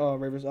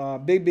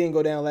Big Ben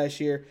go down last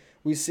year.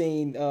 We've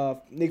seen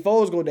Nick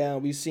Foles go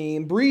down. We've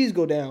seen Breeze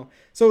go down.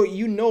 So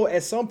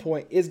at some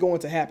point it's going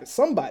to happen.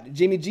 Somebody,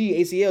 Jimmy G,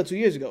 ACL 2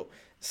 years ago.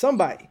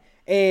 Somebody.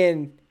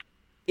 And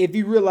if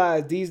you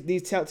realize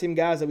these top team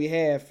guys that we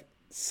have,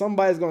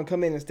 somebody's going to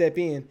come in and step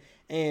in.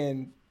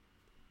 And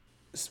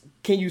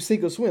can you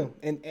sink or swim?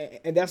 And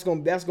that's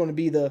going to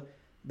be the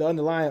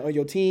underlying of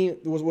your team,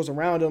 what's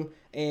around them,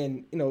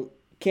 and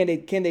can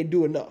they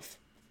do enough?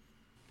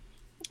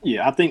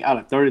 Yeah, I think out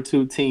of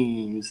 32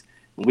 teams,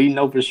 we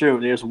know for sure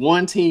there's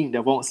one team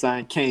that won't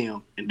sign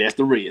Cam, and that's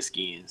the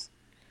Redskins.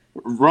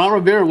 Ron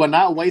Rivera will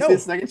not waste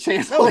his second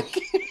chance.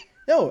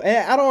 No,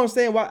 and I don't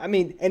understand why. I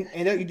mean,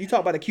 and you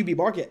talk about the QB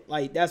market,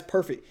 like, that's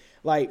perfect.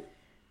 Like,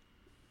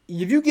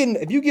 if you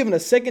given a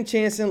second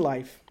chance in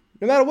life,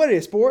 no matter what it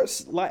is,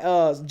 sports, like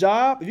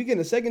job, if you're getting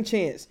a second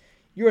chance,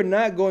 you're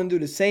not going to do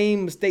the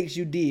same mistakes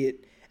you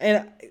did.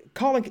 And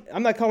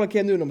I'm not calling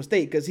Cam Newton a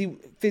mistake because he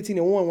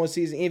 15-1 one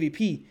season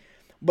MVP,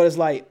 but it's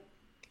like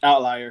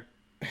outlier.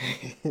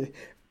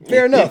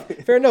 Fair enough.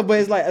 But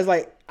it's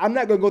like I'm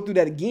not gonna go through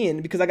that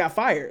again because I got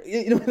fired.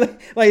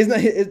 Like it's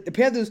not. The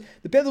Panthers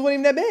weren't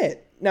even that bad.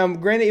 Now,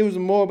 granted, it was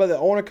more about the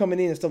owner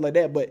coming in and stuff like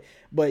that.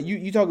 But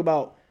you talk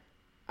about,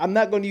 I'm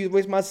not going to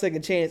waste my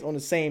second chance on the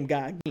same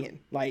guy again.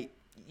 Like,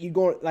 you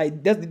going,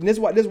 like, that's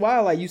why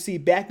like you see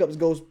backups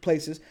go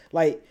places.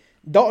 Like,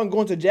 Dalton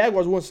going to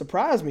Jaguars wouldn't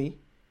surprise me,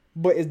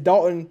 but it's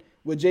Dalton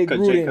with Jay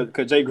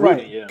Gruden. Jay Gruden,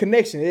 right, yeah.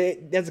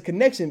 Connection. That's a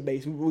connection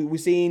base. We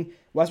seen.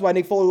 That's why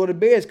Nick Foles with the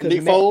Bears.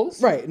 Nick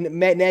Foles, right?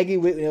 Matt Nagy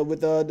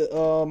with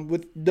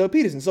Doug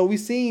Peterson. So we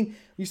seen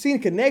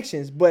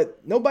connections, but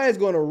nobody's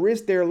going to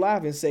risk their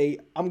life and say,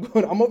 I'm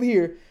over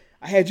here.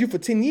 I had you for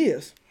 10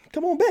 years.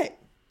 Come on back.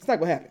 It's not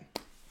going to happen.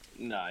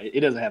 No, it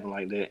doesn't happen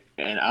like that.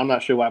 And I'm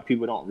not sure why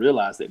people don't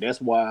realize that.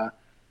 That's why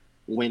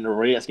when the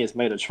Redskins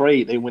made a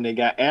trade, they went and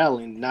got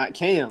Allen, not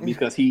Cam,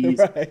 because he's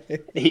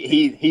Right.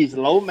 he's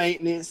low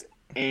maintenance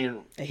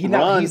and He's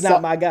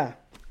not my guy.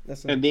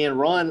 And then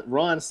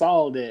Ron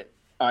saw that,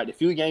 all right, the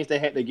few games they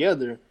had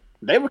together,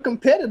 they were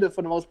competitive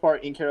for the most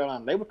part in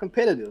Carolina. They were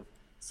competitive.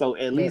 So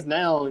at least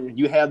now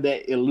you have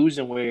that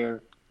illusion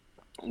where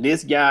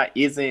this guy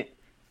isn't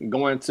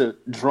going to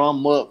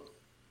drum up,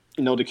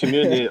 the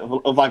community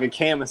of like a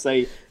Cam and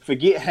say,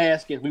 forget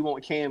Haskins, we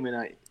want Cam.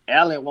 And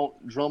Allen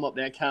won't drum up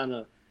that kind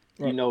of,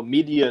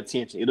 media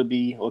attention. It'll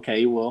be,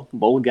 okay, well,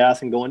 both guys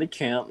can go into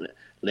camp.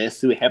 Let's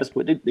see what happens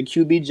with the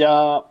QB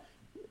job.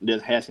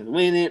 Does Haskins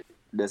win it?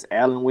 Does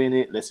Allen win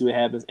it? Let's see what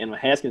happens. And when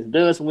Haskins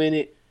does win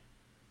it,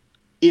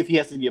 if he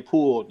has to get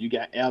pulled, you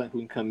got Allen who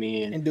can come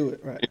in and do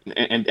it, right?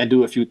 And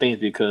do a few things,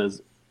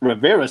 because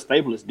Rivera's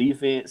staples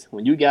defense.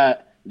 When you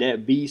got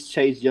that beast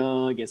Chase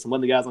Young and some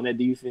other guys on that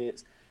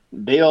defense,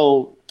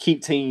 they'll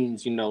keep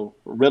teams,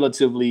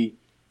 relatively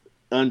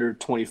under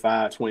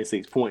 25,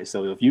 26 points.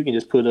 So if you can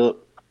just put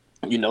up,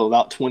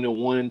 about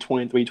 21,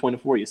 23,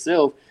 24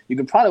 yourself, you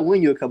can probably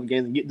win you a couple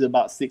games and get to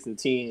about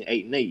 6-10,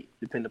 8-8,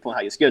 depending upon how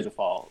your schedule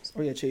falls.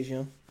 Oh yeah, Chase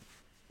Young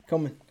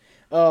coming.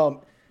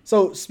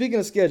 So speaking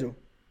of schedule,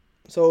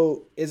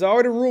 so it's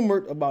already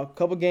rumored about a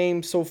couple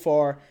games so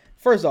far.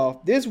 First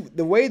off,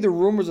 the way the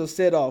rumors are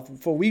set off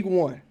for week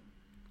 1,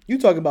 you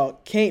talk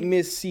about can't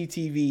miss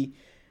CTV.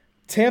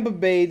 Tampa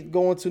Bay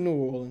going to New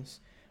Orleans.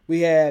 We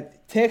have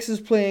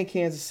Texas playing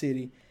Kansas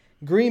City.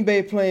 Green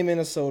Bay playing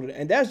Minnesota.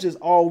 And that's just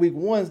all week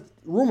 1's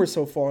rumors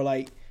so far.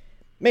 Like,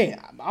 man,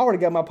 I already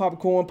got my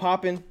popcorn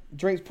popping,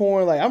 drinks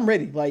pouring. Like, I'm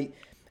ready. Like,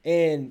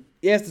 and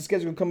yes, the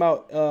schedule will come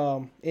out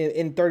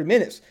in 30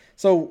 minutes.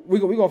 So we're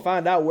going to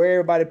find out where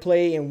everybody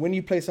play and when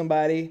you play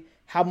somebody,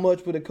 how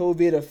much will the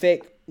COVID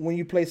affect when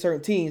you play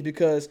certain teams.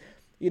 Because,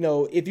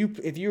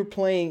 if you're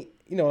playing,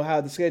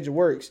 how the schedule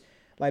works,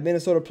 like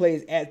Minnesota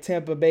plays at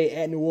Tampa Bay,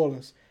 at New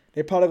Orleans,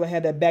 they're probably going to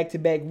have that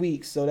back-to-back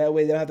weeks. So that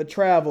way they don't have to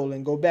travel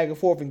and go back and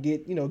forth and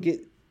get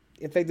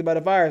infected by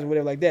the virus or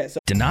whatever like that. So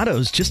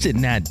Donato's just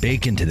didn't add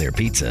bacon to their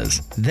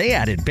pizzas. They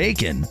added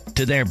bacon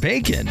to their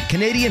bacon.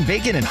 Canadian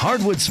bacon and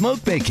hardwood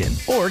smoked bacon,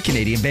 or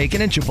Canadian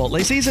bacon and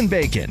Chipotle seasoned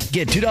bacon.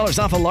 Get $2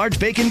 off a large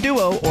bacon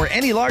duo or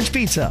any large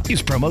pizza.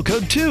 Use promo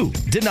code 2.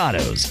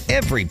 Donato's.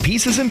 Every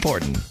piece is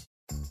important.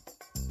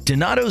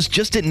 Donato's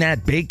just didn't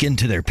add bacon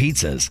to their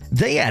pizzas.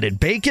 They added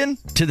bacon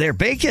to their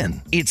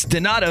bacon. It's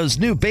Donato's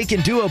new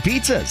Bacon Duo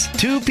pizzas.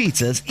 2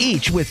 pizzas,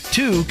 each with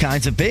 2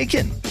 kinds of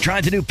bacon. Try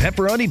the new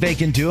Pepperoni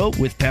Bacon Duo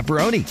with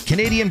pepperoni,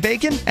 Canadian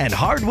bacon, and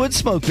hardwood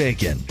smoked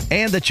bacon.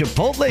 And the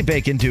Chipotle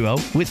Bacon Duo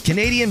with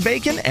Canadian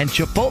bacon and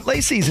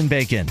Chipotle seasoned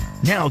bacon.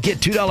 Now get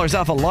 $2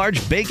 off a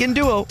large Bacon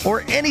Duo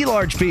or any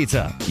large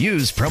pizza.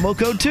 Use promo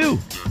code 2.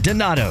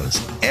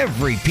 Donato's.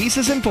 Every piece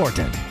is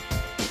important.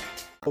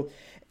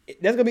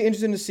 that's gonna be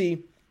interesting to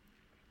see.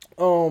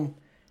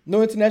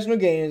 No international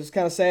games. It's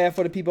kind of sad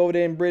for the people over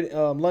there in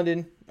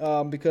London,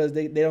 because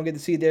they don't get to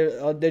see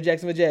their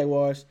Jacksonville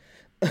Jaguars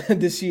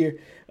this year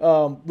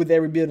with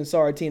their rebuilding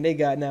sorry team they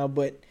got now.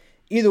 But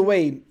either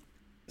way,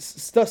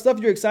 stuff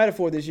you're excited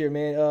for this year,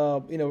 man.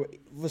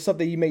 For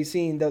something you may have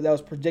seen that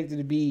was projected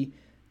to be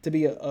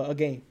a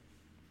game.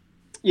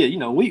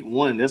 Yeah, week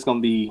one, that's gonna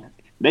be.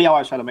 They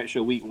always try to make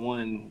sure week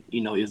one,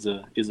 is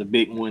a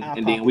big one,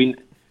 and then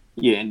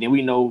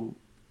we know,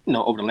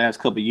 over the last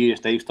couple of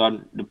years they've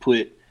started to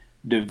put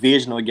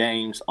divisional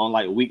games on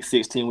like week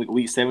 16,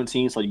 week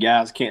 17, so you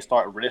guys can't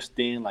start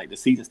resting. Like the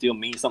season still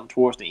means something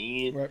towards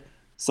the end. Right.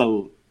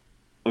 So,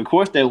 of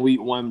course, that week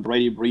one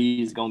Brady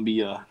Breeze is gonna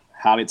be a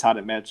highly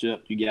touted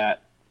matchup. You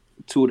got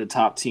two of the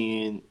top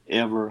 10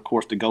 ever, of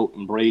course, the GOAT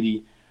and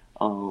Brady.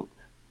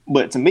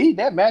 But to me,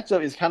 that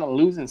matchup is kind of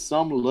losing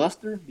some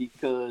luster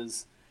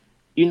because,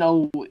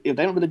 if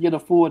they don't really get a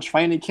full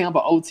training camp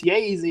or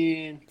OTAs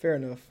in, fair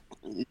enough.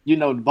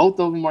 Both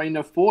of them are in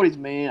their 40s,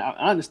 man.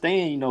 I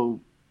understand,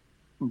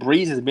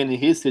 Breeze has been in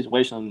his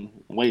situation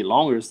way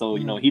longer, so,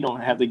 he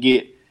don't have to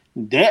get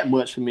that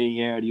much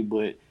familiarity.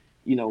 But,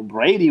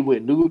 Brady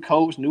with new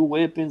coach, new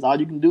weapons, all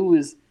you can do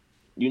is,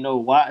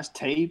 watch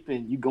tape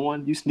and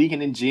you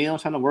sneaking in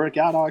gyms, trying to work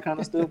out, all that kind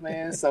of stuff,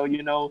 man. So,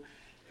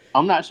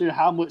 I'm not sure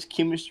how much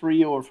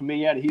chemistry or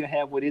familiarity he'll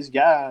have with his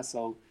guys.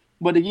 So,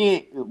 but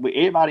again, with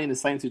everybody in the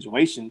same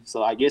situation,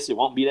 so I guess it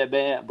won't be that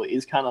bad. But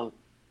it's kind of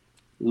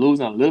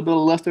losing a little bit of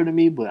luster to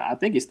me. But I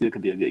think it still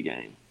could be a good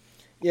game.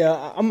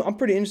 Yeah, I'm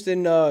pretty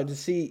interested to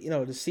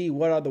see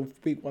what are the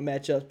week one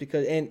matchups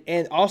because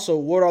and also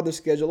what are the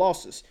schedule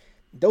losses.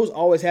 Those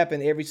always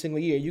happen every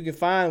single year. You can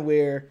find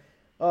where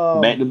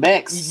back to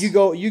backs. You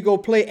go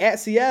play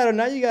at Seattle.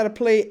 Now you got to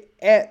play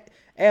at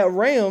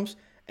Rams.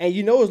 And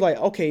it's like,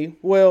 okay,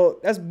 well,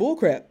 that's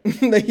bullcrap.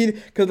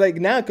 Because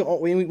now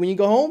when you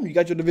go home, you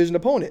got your division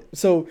opponent.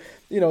 So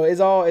it's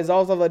all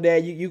stuff like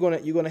that. You're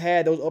gonna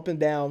have those up and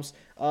downs.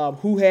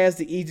 Who has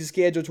the easy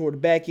schedule toward the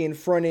back end,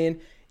 front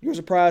end? Your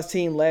surprise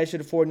team last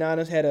year, the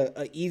 49ers, had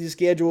a easy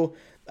schedule.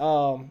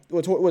 Was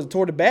it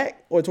toward the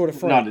back or toward the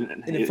front? No,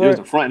 In the it was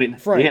the front.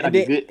 front. They had and, like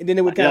then, a good, and then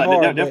it was kind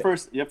of hard.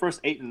 Their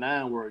first 8 and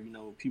 9 were,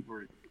 people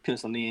were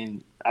penciling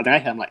in. I think I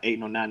had them like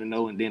 8 or 9 and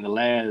 0, and then the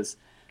last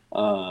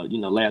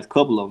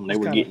couple of them they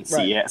were getting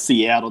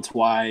Seattle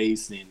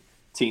twice and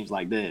teams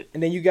like that.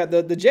 And then you got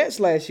the Jets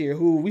last year,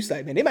 who we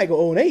said, man, they might go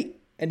 0-8.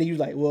 And then you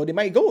was like, well, they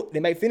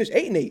might finish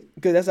 8-8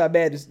 because that's how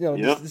bad this,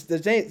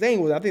 the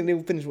thing was. I think they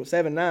finished with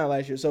 7-9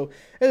 last year, so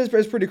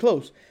it's pretty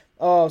close.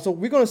 So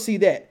we're gonna see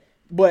that.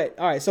 But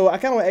all right, so I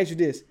kind of want to ask you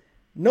this: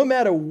 no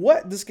matter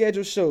what the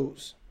schedule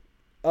shows,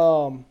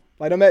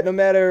 like no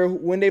matter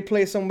when they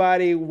play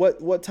somebody,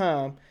 what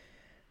time,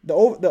 the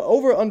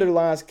over under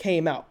lines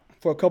came out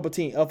for a couple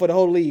teams, for the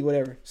whole league,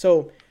 whatever.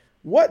 So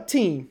what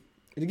team?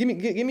 Give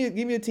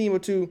me a team or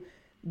two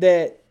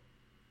that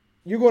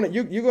you're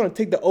gonna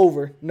take the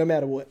over no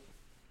matter what.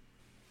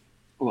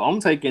 Well,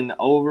 I'm taking the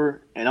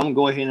over, and I'm going to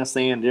go ahead and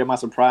saying they're my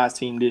surprise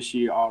team this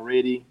year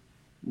already.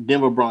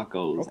 Denver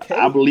Broncos. Okay.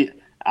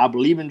 I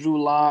believe in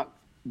Drew Lock,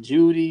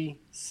 Judy,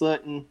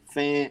 Sutton,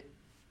 Fant,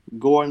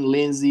 Gordon,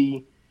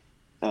 Lindsey,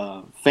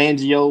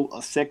 Fangio,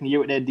 a second year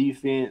with that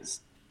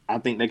defense. I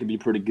think they could be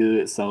pretty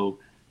good. So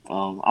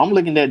I'm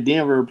looking at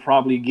Denver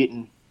probably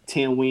getting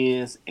 10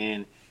 wins,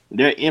 and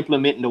they're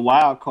implementing the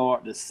wild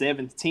card, the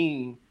 7th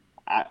team.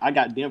 I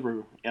got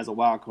Denver as a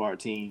wild card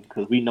team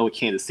because we know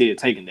Kansas City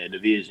taking that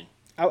division.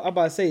 I'm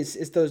about to say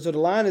so the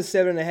line is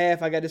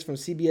 7.5. I got this from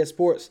CBS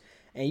Sports,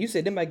 and you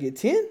said they might get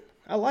 10.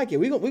 I like it.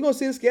 We're gonna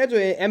see the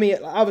schedule. I mean,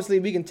 obviously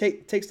we can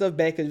take stuff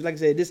back because, like I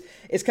said,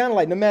 it's kind of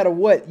like no matter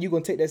what, you're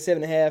gonna take that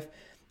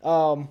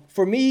 7.5.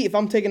 For me, if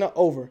I'm taking it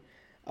over,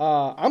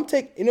 I'm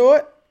taking. You know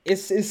what?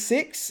 It's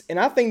 6, and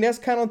I think that's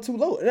kind of too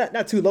low.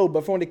 Not too low,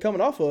 but from what they're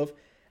coming off of,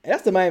 and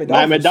that's the Miami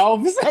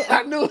Dolphins.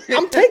 I knew it.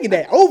 I'm taking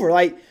that over.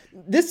 Like,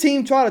 this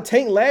team tried to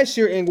tank last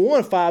year and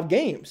won 5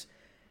 games.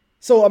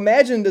 So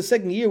imagine the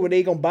second year where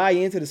they gonna buy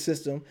into the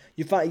system.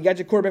 You got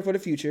your quarterback for the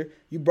future.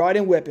 You brought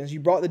in weapons.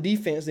 You brought the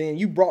defense in.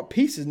 You brought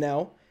pieces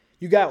now.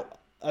 You got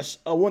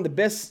one of the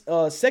best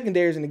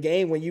secondaries in the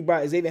game when you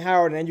brought Xavier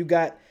Howard, and then you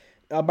got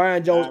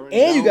Byron Jones,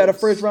 you got a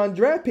first round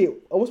draft pick.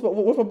 What's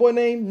my boy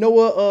name?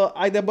 Noah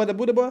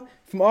Buddha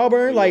from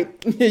Auburn. Yeah.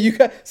 Like, yeah, you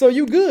got, so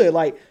you good.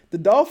 Like, the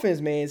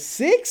Dolphins, man,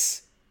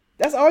 6.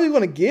 That's all you're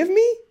gonna give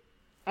me?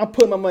 I'm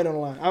putting my money on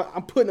the line.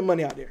 I'm putting the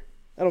money out there.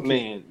 I don't care.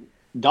 Man,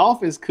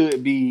 Dolphins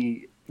could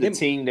be the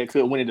team that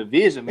could win a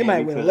division, man. They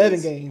might win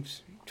 11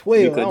 games,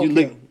 12. Because you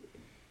look,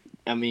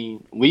 I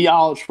mean, we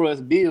all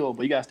trust Bill,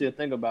 but you got to still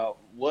think about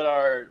what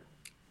are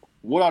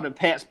the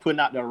Pats putting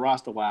out their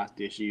roster-wise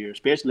this year,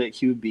 especially at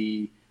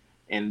QB,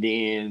 and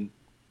then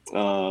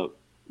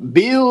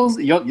Bills,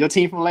 your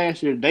team from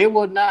last year, they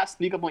will not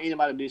sneak up on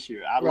anybody this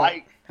year. I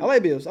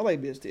like Bills. I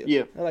like Bills still.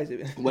 Yeah, I like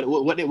it.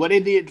 What they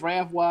did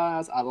draft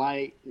wise, I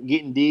like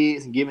getting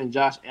Diggs and giving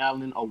Josh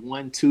Allen a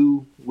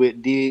 1-2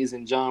 with Diggs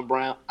and John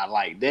Brown. I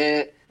like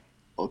that.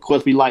 Of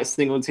course, we like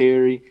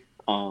Singletary.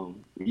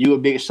 You a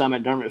big Sean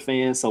McDermott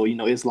fan, so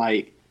it's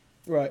like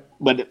right.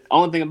 But the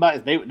only thing about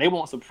it is they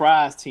won't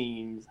surprise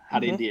teams how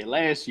they did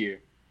last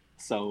year.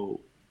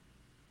 So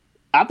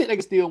I think they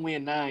can still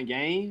win 9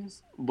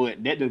 games,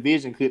 but that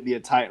division could be a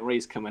tight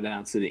race coming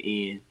down to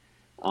the end.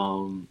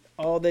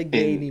 All they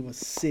gave me was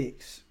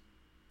 6.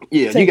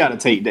 Yeah, you got to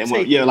take that.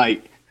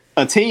 Like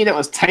a team that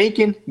was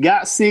tanking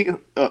got 6.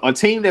 A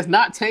team that's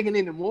not tanking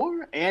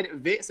anymore, added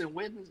vets and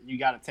weapons. You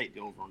got to take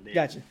the over on that.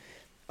 Gotcha.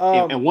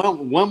 And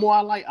one more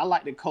I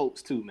like the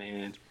Colts too,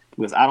 man.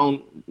 Because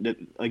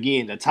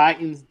the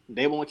Titans,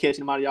 they won't catch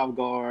anybody off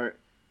guard.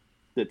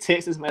 The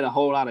Texans made a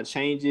whole lot of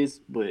changes,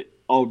 but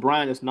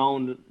O'Brien is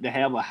known to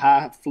have a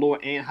high floor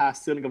and high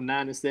ceiling of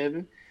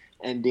 9-7.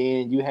 And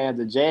then you have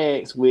the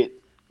Jags with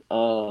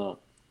what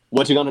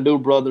you gonna do,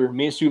 brother?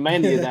 Minshew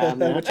Mania down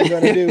there. What you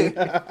gonna do?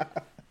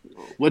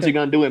 What you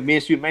gonna do when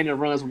Minshew Mania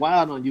runs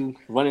wild on you,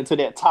 run into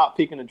that top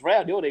pick in the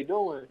draft? That's what they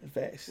doing.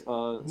 Facts.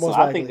 So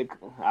I think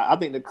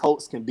the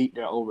Colts can beat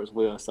their over as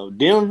well. So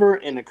Denver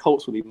and the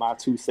Colts will be my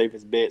 2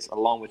 safest bets,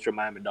 along with your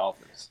Miami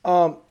Dolphins.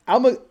 I'm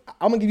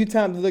gonna give you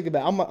time to look at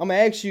that. I'm gonna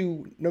ask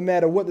you, no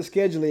matter what the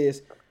schedule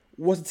is,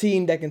 what's the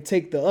team that can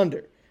take the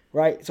under,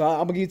 right? So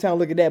I'm gonna give you time to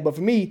look at that. But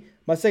for me,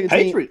 my second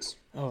Patriots.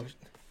 team.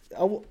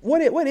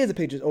 What is the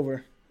Patriots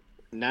over?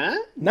 9?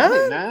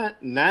 9?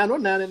 9 or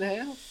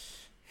 9.5.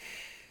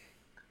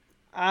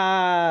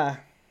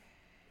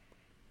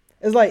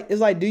 It's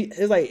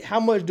like how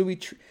much do we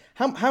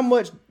how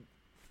much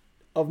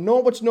of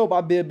knowing what you know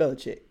about Bill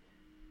Belichick?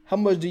 How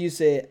much do you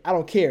say I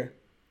don't care?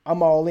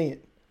 I'm all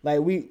in. Like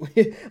we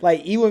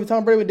like even when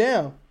Tom Brady went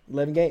down,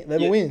 11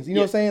 wins. You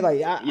know what I'm saying? Like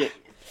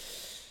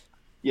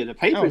the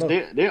Patriots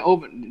they're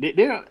over.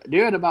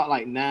 They're at about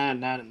like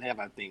 9.5,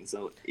 I think.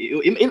 So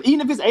even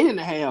if it's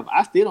 8.5,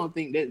 I still don't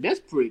think that's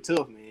pretty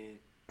tough, man.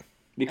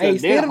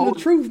 Because the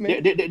truth,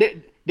 man.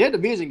 Their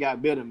division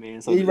got better,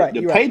 man. So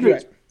the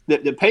Patriots,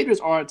 the Patriots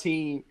are a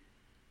team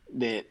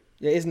that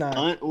it's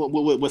not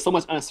with so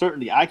much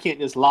uncertainty. I can't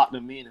just lock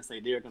them in and say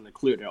they're going to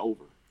clear their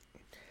over.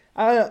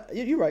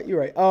 You're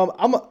right.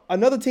 I'm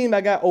another team I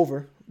got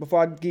over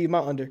before I give you my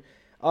under.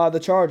 The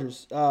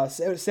Chargers,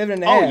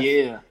 7.5. Oh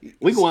yeah,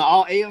 we going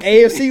all AFC.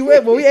 AFC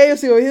West, but we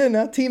AFC over here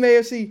now. Team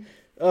AFC.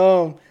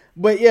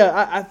 But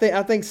yeah, I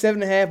think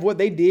 7.5. What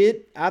they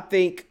did, I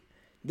think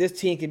this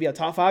team can be a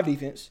top 5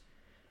 defense.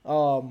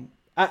 I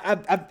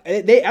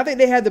think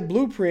they had the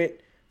blueprint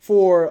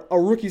for a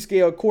rookie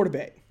scale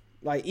quarterback.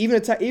 Like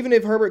even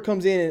if Herbert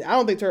comes in, and I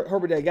don't think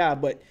Herbert that guy,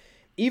 but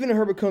even if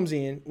Herbert comes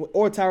in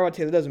or Tyrod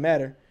Taylor, doesn't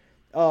matter.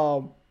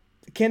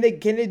 Can they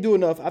do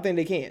enough? I think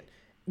they can.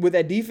 With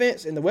that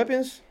defense and the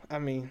weapons, I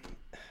mean,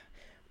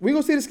 we're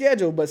gonna see the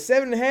schedule, but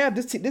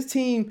 7.5. This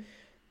team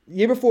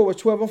year before was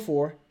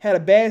 12-4, had a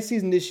bad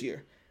season this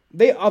year.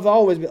 They have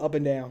always been up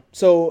and down.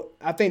 So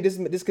I think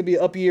this could be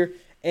an up year.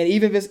 And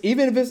even if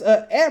it's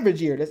an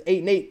average year, that's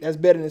 8-8. That's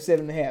better than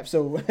 7.5.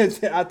 So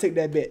I'll take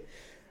that bet.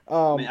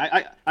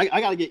 Man,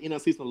 I gotta get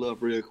NFC some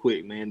love real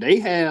quick, man. They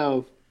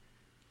have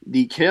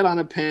the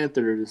Carolina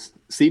Panthers.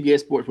 CBS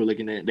Sports we're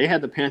looking at. They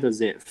have the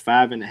Panthers at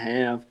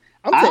 5.5.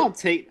 I'll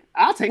take.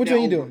 Which that one you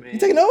over, doing? man. You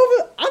taking the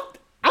over?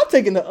 I'm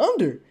taking the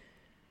under.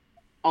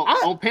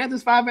 On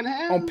Panthers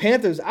 5.5. On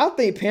Panthers, I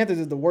think Panthers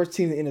is the worst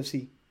team in the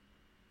NFC.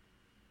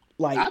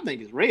 Like I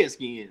think it's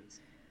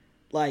Redskins.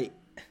 Like,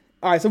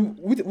 all right. So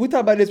we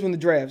talked about this when the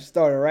draft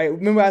started, right?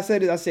 Remember I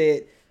said this. I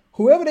said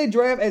whoever they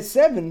draft at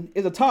 7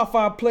 is a top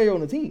 5 player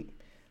on the team.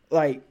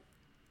 Like,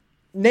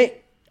 Nate.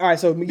 All right,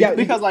 so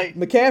Because like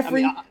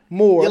McCaffrey,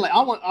 Moore. Yeah, like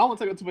I want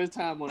to take up too much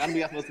time on. I know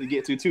that's supposed to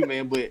get to too,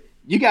 man. But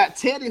you got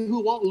Teddy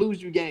who won't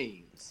lose you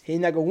games. He's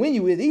not gonna win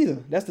you with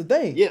either. That's the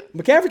thing. Yeah,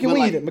 McCaffrey can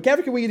win you.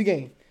 McCaffrey can win you the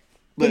game.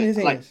 Put it in his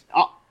hands.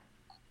 Like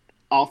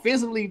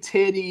offensively,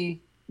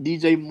 Teddy,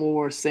 DJ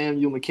Moore,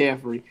 Samuel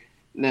McCaffrey.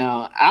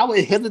 Now I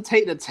would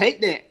hesitate to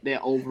take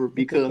that over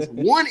because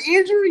one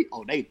injury.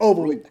 Oh, they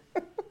over.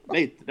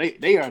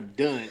 They are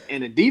done,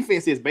 and the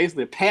defense is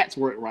basically a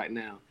patchwork right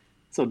now.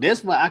 So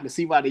that's why I can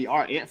see why they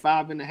are at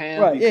 5.5.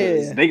 Right,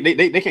 because yeah.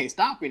 They can't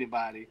stop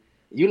anybody.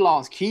 You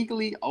lost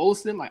Kuechly,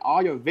 Olsen, like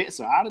all your vets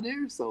are out of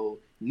there. So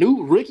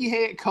new rookie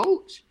head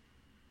coach.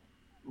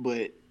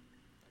 But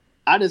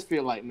I just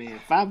feel like, man,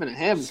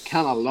 5.5 is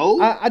kind of low.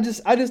 I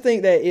just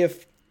think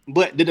that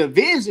but the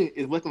division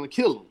is what's gonna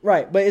kill them.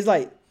 Right, but it's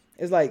like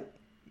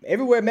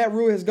everywhere Matt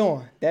Rule has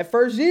gone, that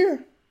first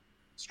year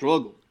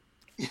struggle.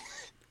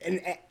 And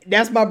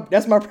that's my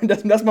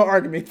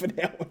argument for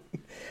that one.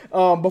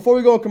 Before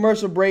we go on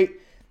commercial break,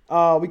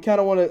 we kind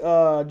of want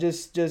to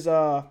just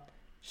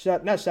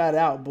not shout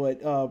out, but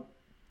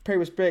pay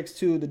respects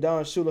to the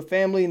Don Shula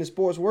family in the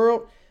sports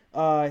world.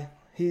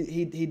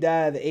 He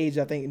died at the age,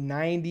 I think,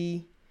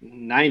 90.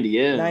 90,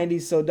 yeah. 90.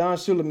 So Don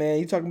Shula, man,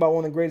 you talking about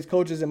one of the greatest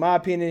coaches in my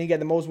opinion. He got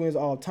the most wins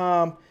of all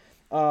time.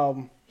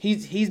 He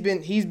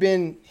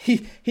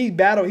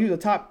battled. He was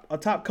a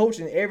top coach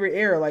in every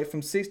era, like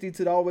from 60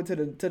 to all the way to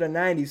the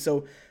 90s.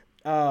 So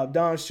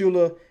Don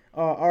Shula,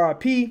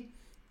 RIP.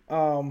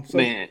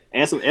 Man,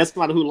 as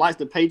somebody who likes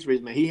the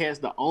Patriots, man, he has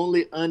the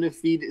only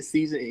undefeated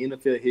season in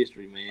NFL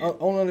history, man.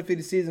 Only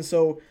undefeated season.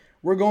 So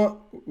we're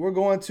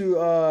going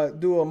to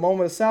do a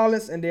moment of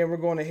silence, and then we're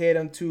going to head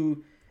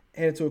into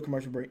a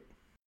commercial break.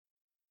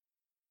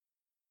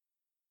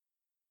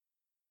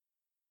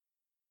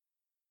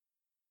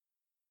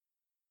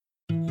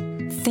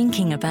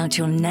 Thinking about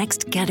your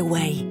next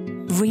getaway?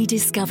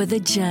 Rediscover the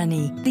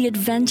journey, the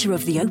adventure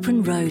of the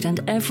open road and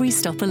every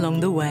stop along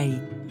the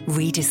way.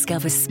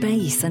 Rediscover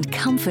space and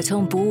comfort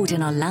on board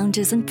in our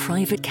lounges and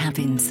private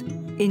cabins.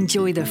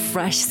 Enjoy the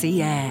fresh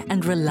sea air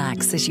and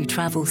relax as you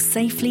travel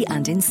safely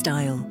and in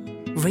style.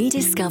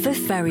 Rediscover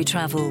ferry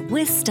travel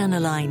with Stena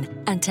Line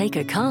and take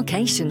a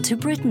carcation to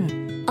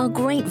Britain. Our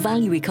great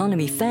value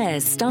economy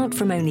fares start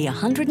from only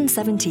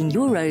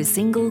 €117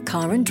 single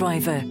car and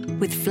driver,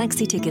 with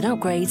flexi ticket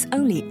upgrades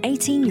only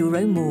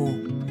 €18 more.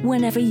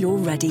 Whenever you're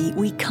ready,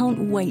 we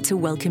can't wait to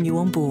welcome you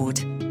on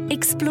board.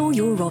 Explore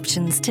your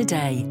options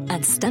today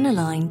at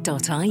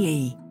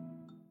stenaline.ie.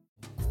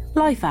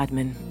 Life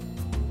admin.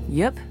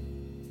 Yep,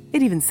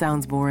 it even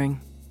sounds boring.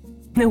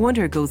 No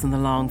wonder it goes on the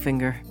long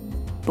finger.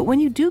 But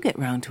when you do get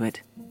round to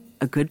it,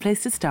 a good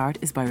place to start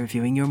is by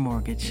reviewing your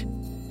mortgage.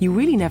 You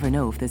really never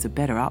know if there's a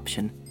better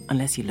option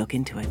unless you look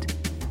into it.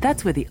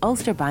 That's where the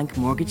Ulster Bank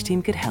mortgage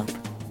team could help.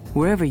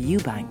 Wherever you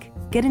bank,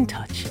 get in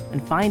touch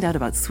and find out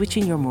about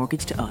switching your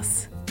mortgage to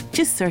us.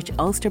 Just search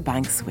Ulster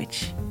Bank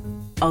Switch.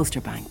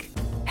 Ulster Bank.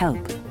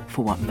 Help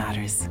for what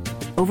matters.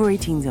 Over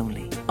 18s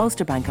only.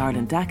 Ulster Bank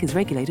Ireland DAC is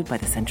regulated by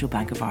the Central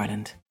Bank of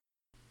Ireland.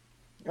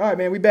 All right,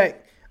 man, we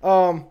back.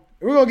 We're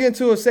going to get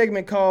into a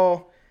segment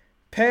called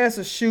Pass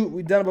or Shoot.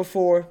 We've done it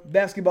before.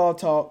 Basketball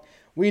talk.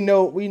 We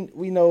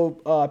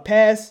know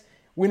pass.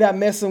 We're not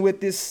messing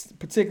with this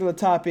particular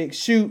topic.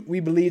 Shoot, we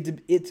believe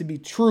it to be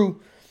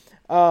true.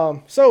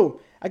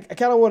 So I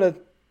kind of want to.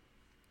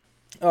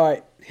 All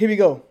right, here we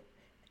go.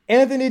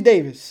 Anthony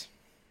Davis.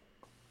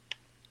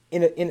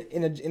 In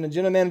a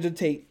general manager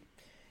take,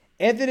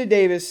 Anthony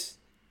Davis,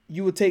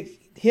 you would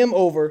take him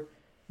over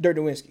Dirk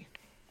Nowitzki.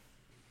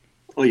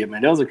 Oh yeah,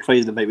 man, that was a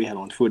crazy debate we had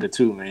on Twitter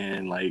too,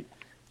 man. Like,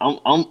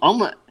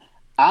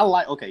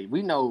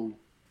 we know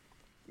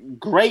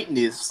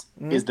greatness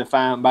is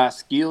defined by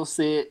skill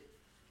set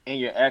and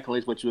your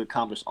accolades, what you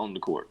accomplished on the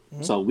court.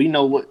 Mm-hmm. So we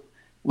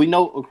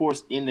know, of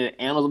course, in the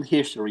annals of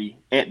history,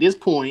 at this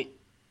point,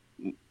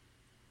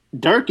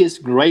 Dirk is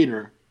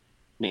greater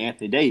than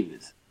Anthony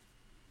Davis.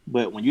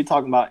 But when you're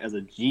talking about as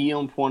a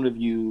GM point of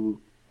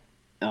view,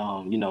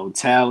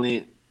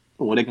 talent,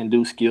 what they can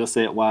do skill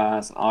set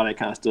wise, all that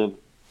kind of stuff,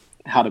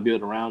 how to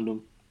build around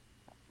them,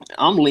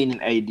 I'm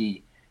leaning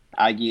AD.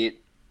 I get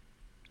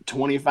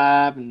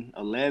 25 and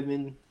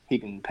 11. He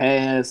can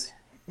pass.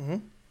 Mm-hmm.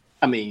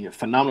 I mean,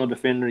 phenomenal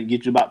defender. He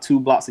gets you about 2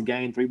 blocks a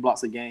game, 3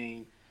 blocks a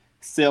game.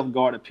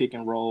 Self-guard a pick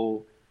and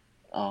roll.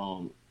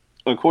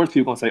 Of course,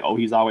 people going to say, oh,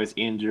 he's always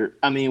injured.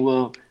 I mean,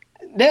 well,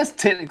 that's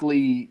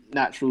technically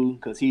not true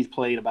because he's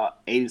played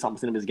about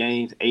 80-something% of his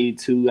games,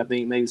 82, I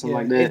think, maybe something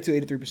like that.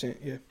 82, 83%,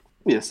 yeah.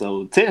 Yeah,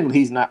 so technically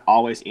he's not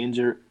always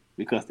injured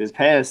because this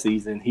past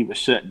season he was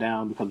shut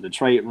down because of the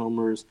trade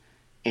rumors.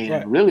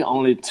 And really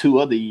only 2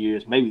 other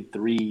years, maybe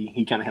 3,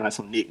 he kind of had like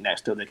some knick-knack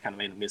stuff that kind of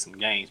made him miss some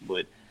games.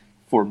 But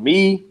for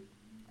me,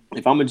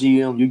 if I'm a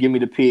GM, you give me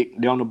the pick,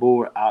 they're on the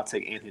board, I'll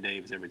take Anthony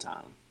Davis every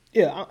time.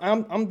 Yeah,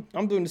 I'm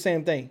doing the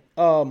same thing.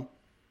 The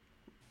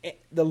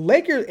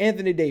Lakers'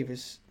 Anthony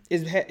Davis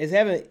is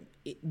having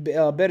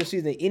a better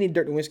season than any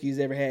Dirk Nowitzki has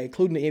ever had,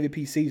 including the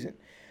MVP season.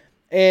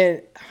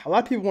 And a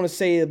lot of people want to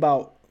say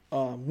about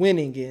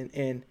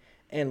winning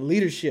and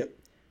leadership.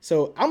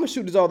 So I'm gonna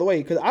shoot this all the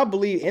way because I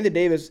believe Anthony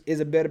Davis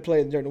is a better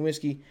player than Dirk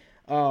Nowitzki.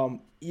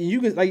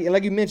 You can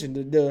like you mentioned,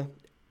 the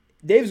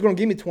Davis is gonna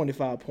give me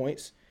 25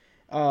 points,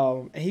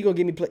 and he's gonna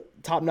give me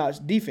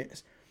top-notch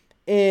defense.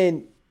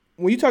 And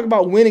when you talk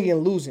about winning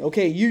and losing,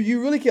 okay,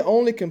 you really can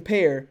only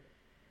compare.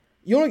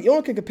 You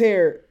only can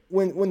compare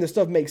when the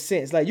stuff makes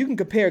sense. Like you can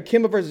compare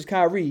Kemba versus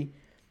Kyrie,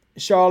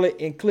 Charlotte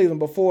and Cleveland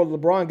before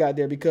LeBron got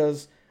there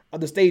because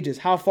of the stages.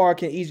 How far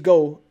can each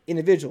go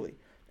individually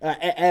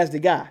as the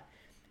guy?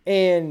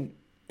 And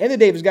Anthony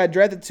Davis got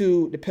drafted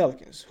to the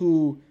Pelicans,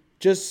 who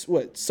just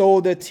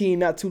sold their team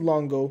not too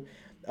long ago.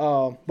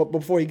 But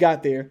before he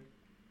got there,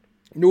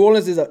 New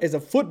Orleans is a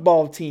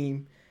football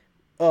team.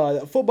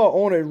 The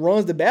football owner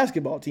runs the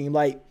basketball team.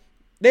 Like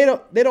they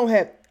don't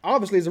have.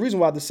 Obviously, there's a reason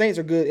why the Saints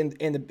are good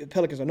and the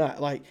Pelicans are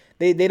not. Like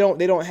they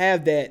don't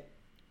have that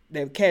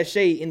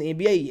cachet in the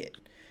NBA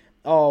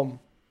yet.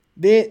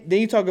 Then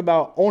you talk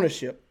about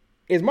ownership.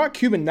 Is Mark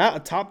Cuban not a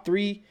top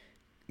 3,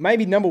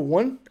 maybe number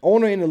 1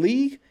 owner in the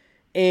league?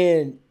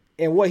 And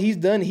what he's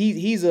done,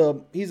 he's a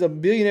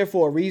billionaire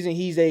for a reason.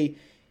 He's a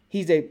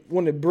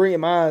one of the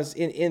brilliant minds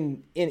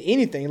in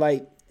anything.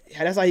 Like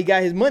that's how he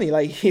got his money.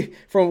 Like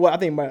from what I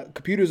think my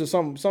computers or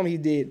something he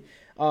did.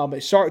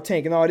 But Shark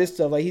Tank and all this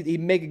stuff, like he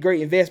make a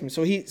great investment.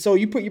 So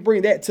you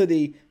bring that to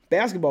the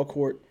basketball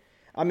court.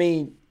 I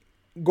mean,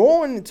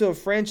 going into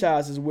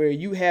franchises where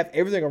you have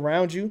everything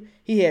around you.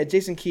 He had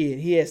Jason Kidd,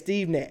 he had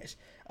Steve Nash,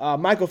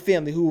 Michael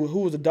Finley, who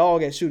was a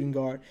dog at shooting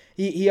guard.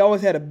 He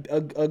always had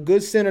a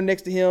good center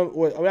next to him,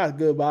 or not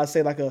good, but I'd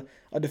say like a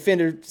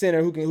defender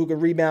center who can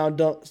rebound,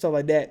 dunk, stuff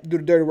like that, do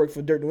the dirty work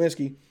for Dirk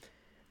Nowitzki.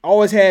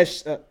 Always had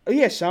he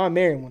had Sean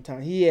Marion one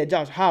time. He had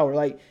Josh Howard.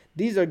 Like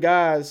these are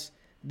guys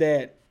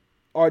that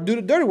do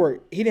the dirty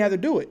work. He didn't have to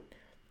do it.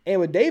 And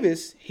with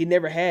Davis, he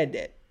never had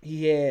that.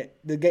 He had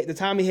the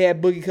time he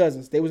had Boogie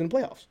Cousins. They was in the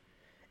playoffs,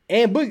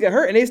 and Boogie got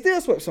hurt, and they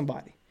still swept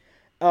somebody.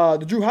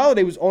 The Drew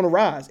Holiday was on the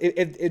rise.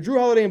 If Drew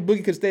Holiday and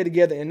Boogie could stay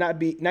together and not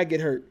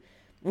get hurt,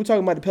 we're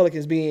talking about the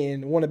Pelicans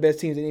being one of the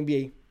best teams in the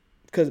NBA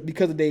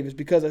because of Davis,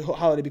 because of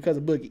Holiday, because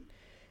of Boogie.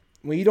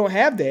 When you don't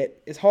have that,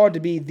 it's hard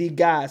to be the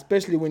guy,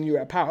 especially when you're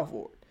at power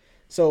forward.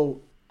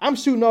 So I'm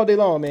shooting all day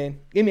long, man.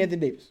 Give me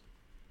Anthony Davis.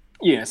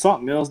 Yeah,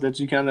 something else that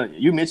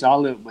you mentioned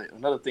all of it, but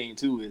another thing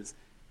too is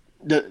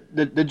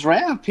the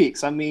draft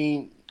picks. I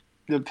mean,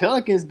 the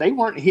Pelicans, they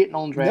weren't hitting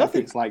on draft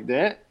picks like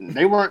that.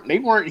 They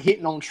weren't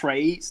hitting on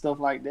trades, stuff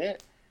like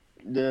that.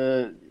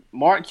 The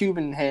Mark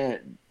Cuban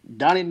had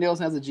Donnie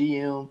Nelson as a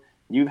GM.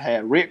 You've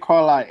had Rick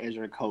Carlisle as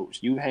your coach.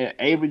 You've had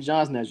Avery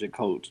Johnson as your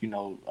coach.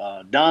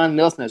 Don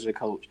Nelson as your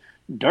coach.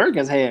 Dirk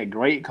has had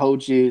great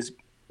coaches.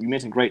 You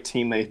mentioned great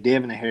teammates: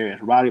 Devin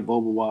Harris, Roddy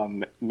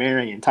Bobois,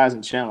 Marion,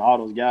 Tyson Chandler, all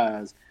those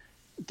guys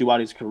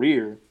throughout his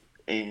career.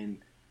 And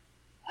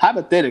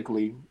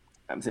hypothetically,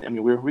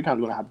 we're kind of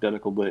doing a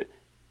hypothetical, but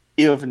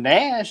if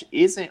Nash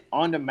isn't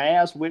on the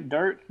Mavs with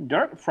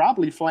Dirk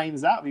probably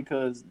flames out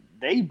because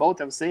they both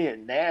have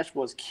said Nash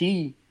was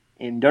key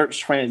in Dirk's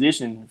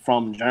transition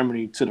from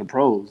Germany to the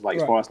pros. Like,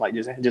 right. As far as like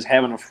just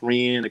having a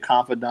friend, a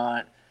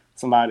confidant,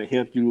 somebody to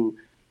help you,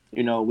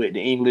 with the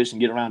English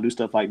and get around and do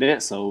stuff like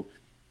that. So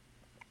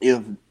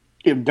if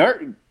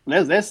Dirk,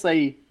 let's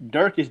say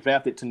Dirk is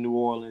drafted to New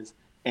Orleans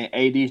and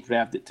AD is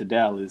drafted to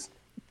Dallas,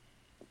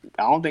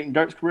 I don't think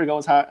Dirk's career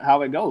goes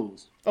how it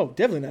goes. Oh,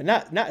 definitely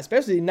not. Not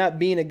especially not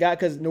being a guy,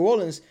 because New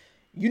Orleans,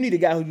 you need a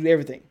guy who can do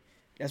everything.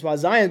 That's why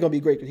Zion's gonna be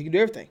great, because he can do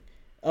everything.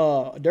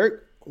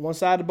 Dirk, one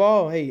side of the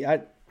ball. Hey,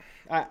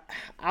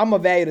 I'm a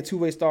value the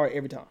two-way star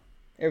every time.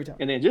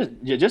 And then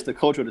just the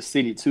culture of the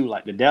city too,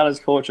 like the Dallas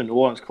culture and New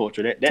Orleans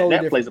culture, that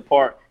totally plays a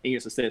part in your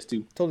success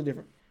too. Totally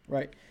different,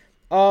 right?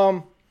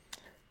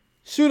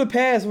 Shoot a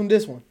pass on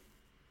this one.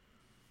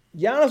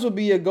 Giannis will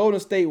be a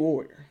Golden State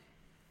Warrior.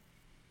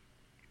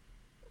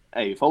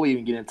 Hey, before we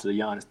even get into the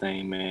Giannis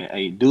thing, man,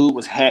 hey, dude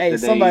was hacked Hey,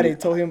 today. somebody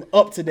told him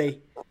up today.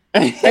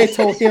 They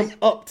told him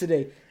up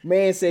today.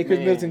 Man said Chris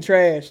Middleton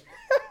trash.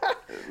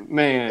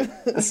 Man,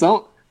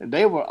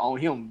 they were on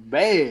him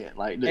bad.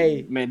 Like,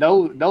 Hey. man,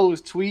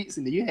 those tweets,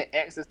 and you had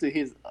access to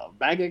his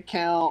bank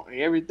account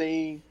and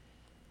everything.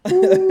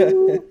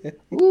 Ooh,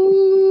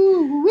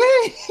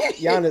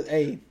 Giannis,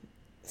 hey,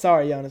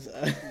 sorry, Giannis.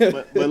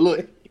 but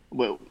look,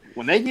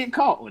 when they get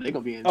caught, they're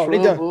gonna be in they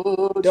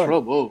trouble. done.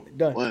 Trouble.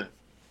 Done. What?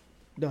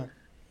 Done.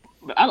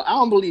 But I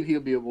don't believe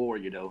he'll be a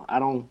warrior though. I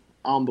don't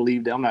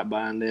believe that. I'm not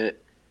buying that.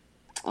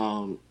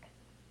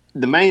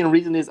 The main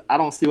reason is I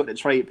don't see what the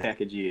trade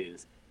package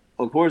is.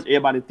 Of course,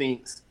 everybody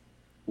thinks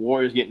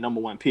Warriors get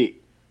number 1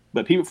 pick,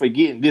 but people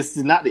forgetting this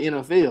is not the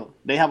NFL.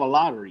 They have a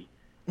lottery.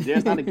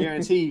 There's not a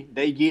guarantee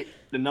they get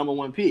the number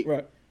 1 pick.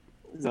 Right.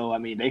 So I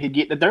mean, they could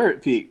get the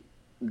 3rd pick.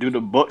 Do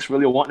the Bucks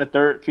really want the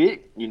 3rd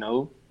pick? You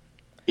know,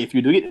 if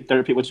you do get the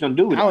 3rd pick, what you gonna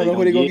do with it? I don't know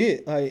who they're gonna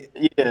get.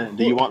 Yeah.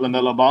 Do you want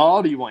LaMelo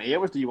Ball? Do you want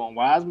Edwards? Do you want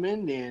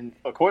Wiseman? Then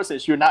of course,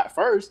 since you're not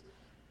first,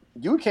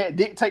 you can't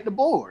dictate the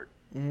board.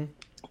 Mm-hmm.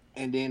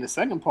 And then the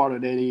second part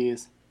of that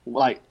is,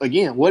 like,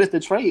 again, what is the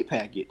trade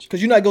package?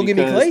 Because you're not gonna give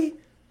me Clay.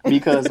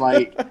 Because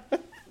like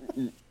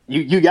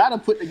you got to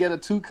put together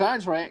 2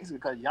 contracts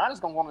because Giannis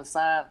gonna want to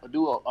sign or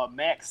do a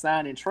max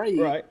sign and trade.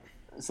 Right.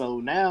 So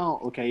now,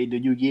 okay, do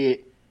you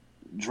get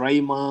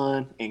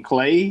Draymond and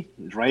Clay,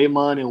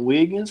 Draymond and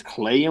Wiggins,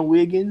 Clay and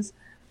Wiggins?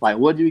 Like,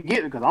 what do you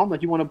get? Because I don't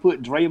think you want to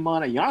put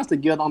Draymond and Giannis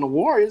together on the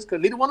Warriors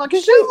because neither one of them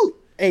can shoot.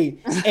 Hey,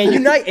 and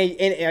Unite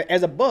and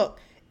as a Buck,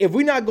 if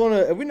we're not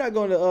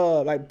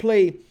gonna like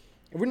play,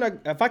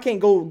 if I can't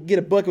go get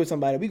a bucket with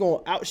somebody, we're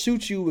gonna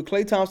outshoot you with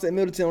Klay Thompson and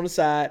Middleton on the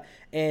side,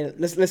 and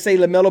let's say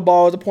LaMelo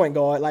Ball is a point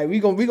guard. Like we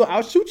gonna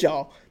outshoot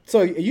y'all.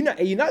 So you're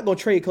not gonna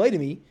trade Klay to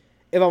me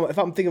if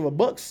I'm thinking of a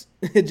Bucks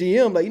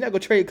GM. Like you're not gonna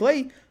trade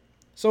Klay.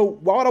 So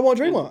why would I want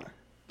Draymond?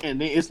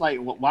 And then it's like,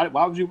 why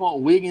would you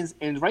want Wiggins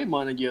and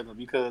Draymond together?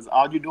 Because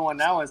all you're doing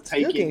now is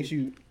taking. Still can't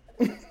shoot.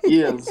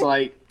 Yeah, it's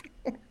like,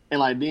 and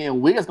like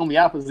then Wiggins gonna be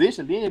out of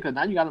position then because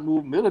now you got to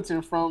move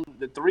Middleton from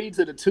the 3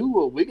 to the 2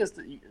 or Wiggins.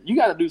 You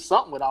got to do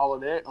something with all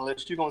of that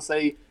unless you're gonna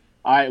say,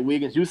 all right,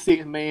 Wiggins, you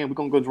 6th man, we're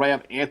gonna go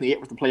draft Anthony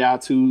Edwards to play our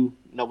 2, you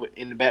know,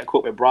 in the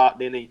backcourt with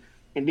Brock. And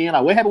then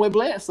like what happened with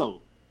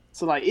Bledsoe?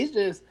 So like it's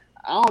just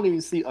I don't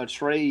even see a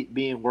trade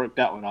being worked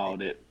out with all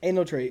that. Ain't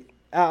no trade.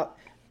 Out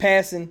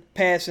passing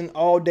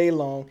all day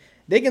long.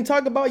 They can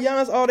talk about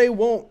Giannis all they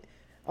want.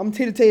 I'm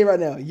here to tell you right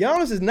now,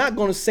 Giannis is not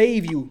going to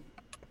save you.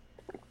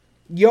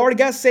 You already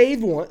got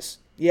saved once.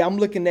 Yeah, I'm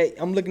looking at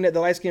the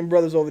light-skinned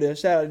brothers over there.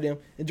 Shout out to them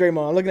and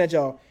Draymond. I'm looking at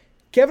y'all.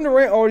 Kevin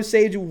Durant already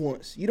saved you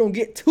once. You don't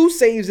get 2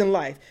 saves in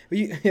life.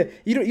 You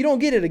don't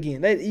get it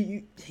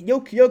again.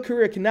 Your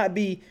career cannot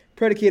be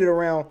predicated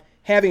around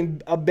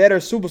having a better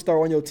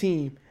superstar on your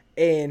team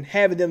and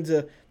having them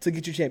to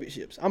get you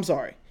championships. I'm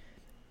sorry.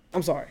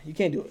 You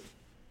can't do it.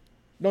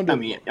 Don't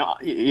do it.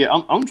 Yeah,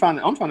 I'm trying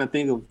to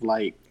think of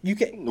like you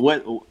can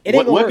what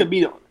could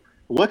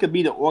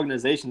be the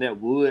organization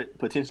that would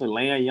potentially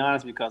land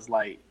Giannis because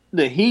like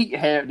the Heat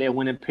have that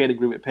winning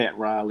pedigree with Pat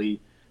Riley,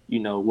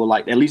 you know, well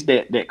like at least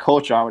that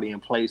culture already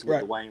in place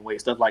with Dwayne Wade,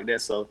 stuff like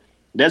that. So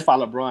that's why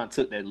LeBron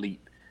took that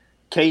leap.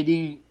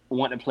 KD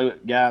wanted to play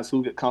with guys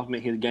who could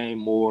complement his game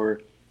more.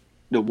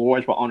 The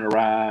Warriors were on the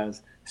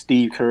rise.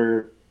 Steve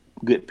Kerr,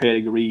 good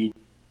pedigree.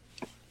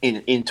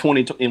 That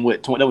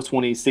was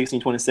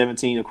 2016,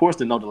 2017. Of course,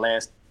 the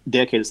last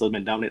decade or so has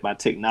been dominated by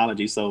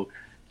technology. So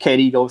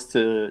KD goes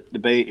to the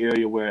Bay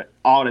Area where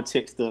all the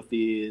tech stuff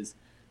is.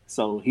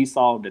 So he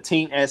saw the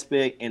team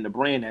aspect and the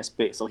brand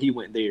aspect. So he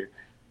went there.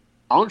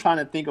 I'm trying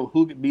to think of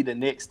who could be the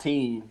next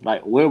team.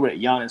 Like where would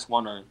Giannis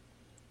want to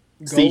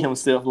see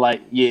himself?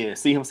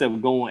 See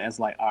himself going as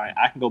like, all right,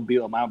 I can go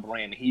build my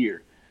brand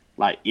here.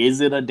 Like,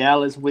 is it a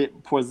Dallas with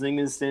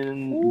Porzingis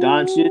and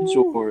Doncic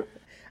or?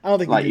 I don't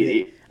think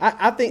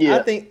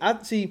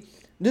I see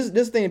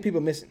this thing that people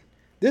are missing.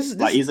 This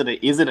like is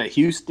it a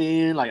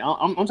Houston? Like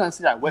I'm trying to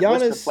see like what's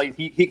the place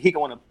he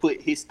going to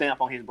put his stamp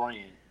on his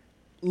brand.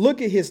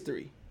 Look at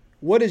history.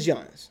 What is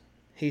Giannis?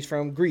 He's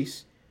from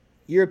Greece,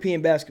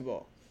 European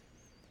basketball.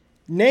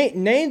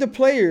 Name the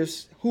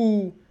players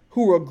who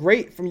are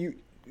great from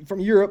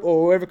Europe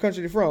or wherever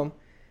country they're from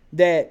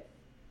that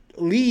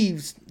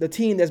leaves the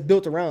team that's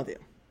built around them.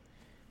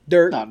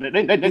 Dirk. No,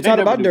 they talk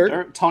about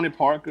Dirk. Tony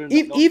Parker.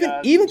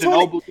 Even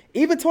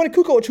Tony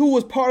Kukoc, who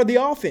was part of the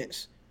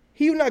offense.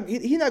 He's not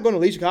going to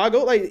leave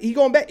Chicago. Like he's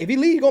going back. If he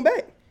leaves, he's going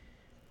back.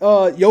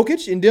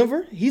 Jokic in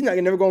Denver. He's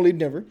never going to leave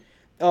Denver.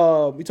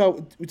 We talk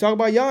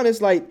about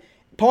Giannis. Like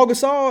Paul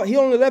Gasol, he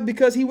only left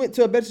because he went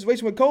to a better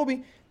situation with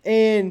Kobe,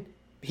 and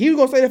he was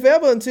going to stay there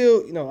forever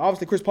until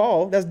obviously Chris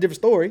Paul. That's a different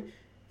story.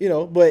 But you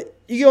know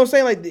what I'm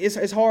saying? Like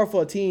it's hard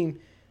for a team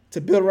to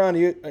build around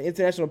an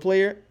international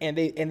player, and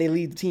they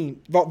lead the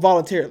team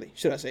voluntarily,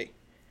 should I say.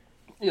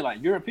 Yeah,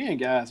 like European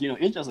guys,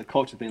 it's just a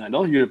culture thing. Like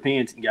those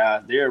European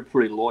guys, they're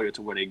pretty loyal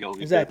to where they go.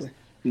 Exactly.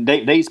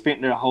 They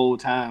spent their whole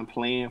time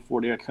playing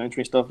for their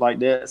country and stuff like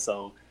that.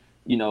 So,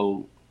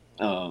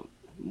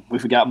 we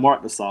forgot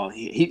Mark Gasol.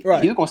 He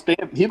Right. was gonna stay.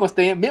 He was gonna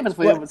stay in Memphis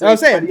Well, forever. so I'm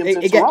saying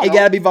it got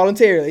Toronto. to be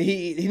voluntarily.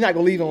 He's not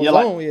gonna leave on his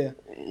own. Yeah.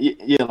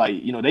 Yeah,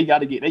 like they got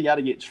to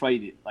get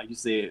traded. Like you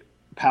said,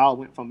 Powell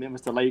went from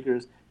Memphis to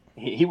Lakers.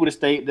 He would have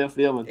stayed there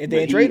forever. If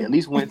they but trade he him. at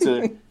least went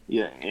to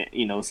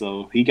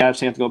so he got a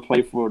chance to go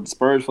play for the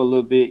Spurs for a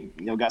little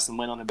bit. Got some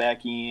money on the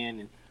back end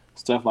and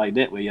stuff like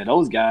that. But yeah,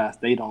 those guys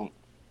they don't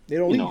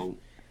leave.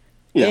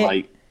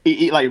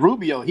 Like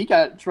Rubio, he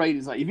got traded.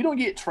 It's like if you don't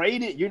get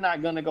traded, you're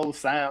not gonna go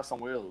sign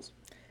somewhere else.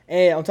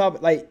 And on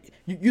top of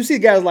you see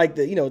guys like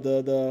the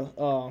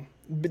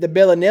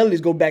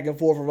Bellinellis go back and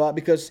forth a lot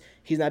because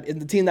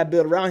the team not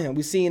built around him.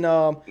 We've seen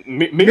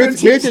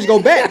Mirotic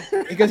go back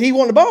because he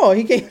won the ball.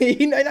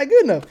 He not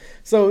good enough.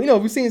 So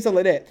we've seen stuff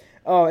like that.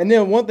 And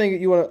then one thing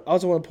you want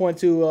to point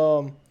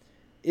to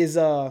is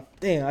I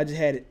just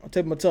had it on the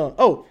tip of my tongue.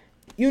 Oh,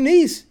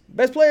 Giannis,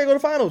 best player, go to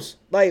finals.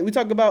 Like we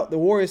talked about, the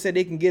Warriors said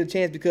they can get a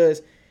chance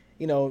because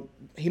he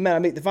might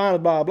not make the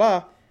finals. Blah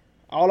blah.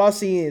 All I've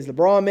seen is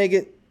LeBron make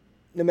it,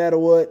 no matter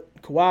what.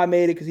 Kawhi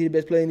made it because he's the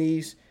best player in the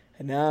East.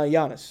 And now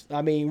Giannis.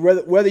 I mean,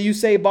 whether you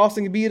say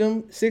Boston can beat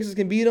them, Sixers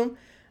can beat them,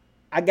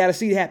 I gotta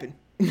see it happen.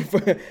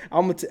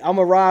 I'm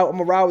gonna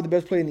ride with the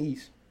best player in the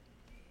East.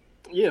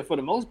 Yeah, for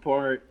the most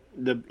part,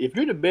 if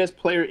you're the best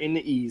player in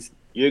the East,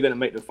 you're gonna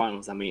make the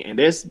finals. I mean, and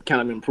that's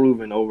kind of been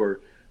proven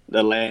over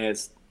the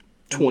last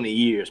 20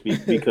 years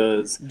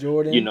because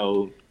Jordan,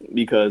 those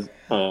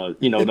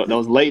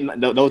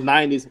those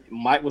 90s,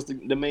 Mike was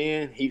the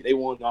man. They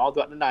won all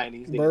throughout the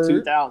 90s, the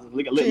 2000s.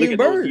 Look at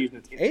those years.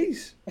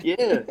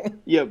 80s.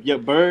 Yeah,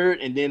 Bird,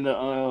 and then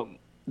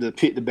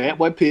the Bad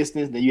Boy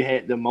Pistons. Then you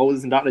had the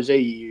Moses and Dr. J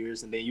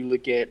years, and then you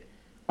look at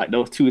like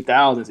those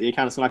 2000s. It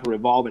kind of seemed like a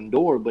revolving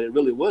door, but it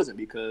really wasn't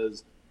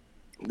because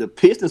the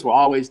Pistons were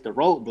always the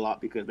roadblock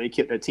because they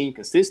kept their team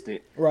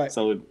consistent. Right.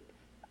 So,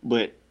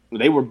 but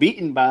they were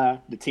beaten by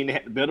the team that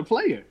had the better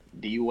player,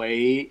 D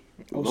Wade,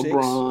 06,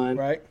 LeBron,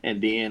 right?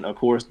 And then of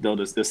course the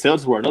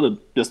Celtics were another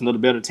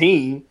better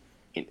team,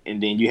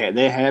 and then you had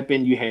that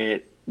happen. You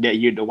had that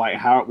year Dwight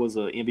Howard was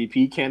an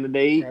MVP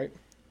candidate, right?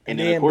 And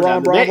then of course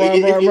after that,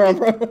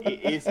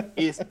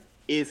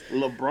 it's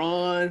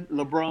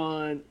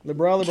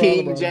LeBron,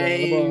 King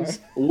James.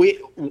 We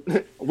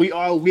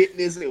are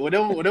witnesses,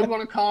 whatever we're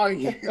gonna call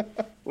you,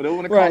 whatever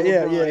we're gonna call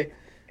LeBron. Yeah.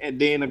 And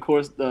then of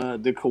course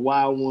the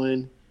Kawhi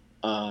one.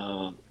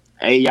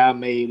 AI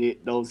made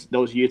it those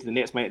years. The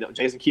Nets made it.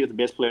 Jason Kidd was the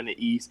best player in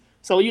the East.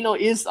 So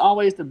it's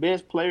always the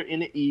best player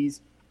in the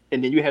East,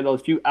 and then you have those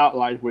few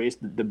outliers where it's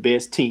the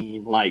best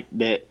team, like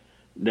that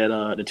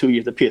the 2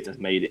 years the Pistons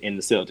made it in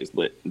the Celtics.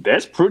 But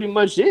that's pretty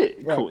much it.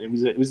 Right.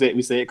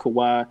 We said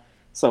Kawhi.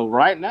 So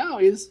right now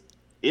it's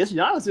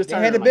Giannis'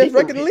 turn. They had the best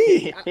record in the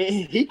league.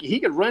 He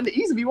could run the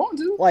East if he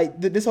wanted to.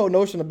 Like this whole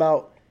notion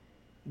about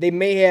the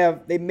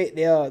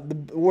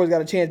Warriors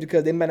got a chance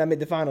because they might not make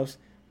the finals.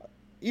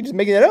 You just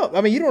making it up.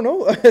 I mean, you don't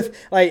know.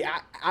 Like,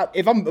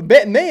 if I'm a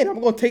betting man, I'm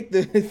gonna take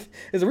the.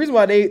 There's a reason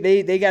why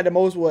they got the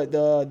most.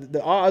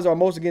 The odds are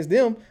most against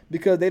them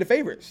because they're the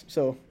favorites.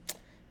 So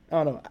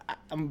I don't know.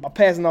 I'm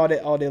passing all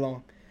day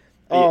long.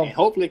 And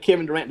hopefully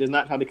Kevin Durant does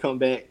not try to come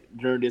back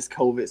during this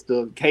COVID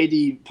stuff.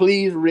 KD,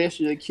 please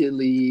rest your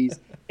Achilles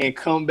and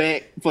come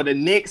back for the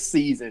next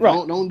season.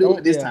 Right. Don't do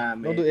it this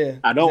time, man.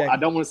 I don't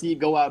want to see you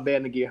go out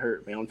bad and get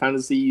hurt, man. I'm trying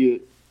to see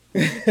you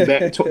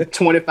back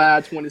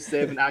 25,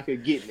 27 out here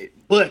getting it.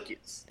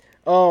 Buckets.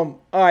 All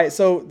right,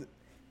 so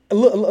a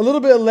little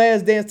bit of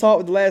last dance talk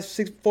with the last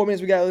 4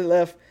 minutes we got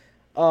left.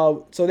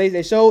 So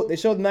they showed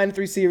the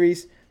 93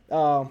 series,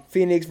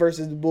 Phoenix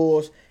versus the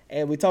Bulls,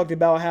 and we talked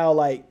about how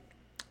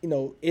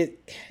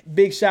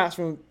big shots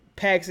from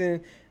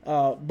Paxson.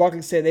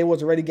 Barkley said they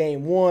was already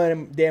game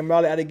one. Dan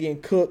Riley out of getting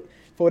cooked.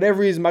 For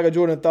whatever reason, Michael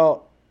Jordan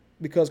thought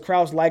because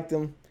Krause liked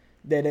him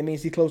that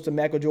means he's close to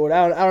Michael Jordan.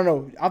 I don't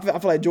know. I feel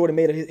like Jordan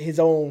made it his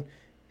own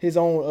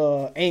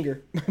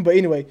anger. But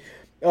anyway,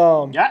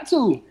 got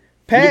to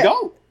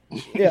go.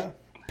 Yeah,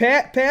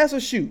 pass or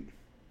shoot.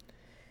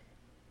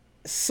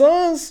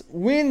 Suns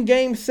win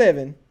Game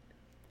 7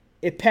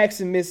 if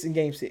Paxson misses in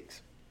Game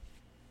 6.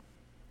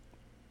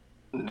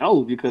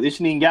 No, because it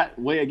shouldn't even got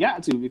where it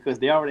got to because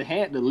they already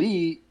had the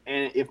lead,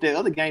 and if that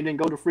other game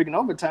didn't go to freaking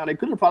overtime, they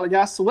could have probably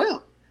got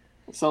swept.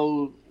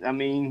 So I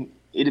mean,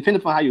 it depends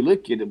upon how you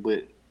look at it,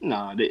 but.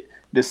 No,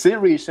 the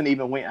series shouldn't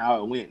even went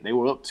how it went. They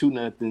were up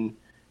 2-0,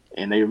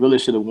 and they really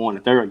should have won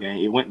the third game.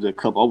 It went to a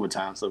couple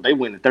overtime, so if they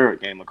win the third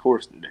game, of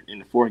course, in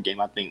the fourth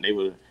game, I think they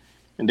would,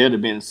 and they'd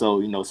have been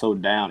so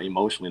down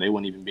emotionally, they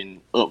wouldn't even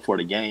been up for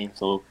the game.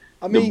 So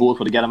the Bulls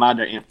would have got them out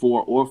there in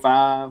 4 or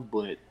 5,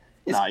 but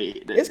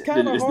it's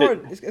kind of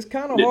hard. It's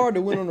kind of hard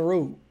to win on the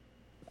road.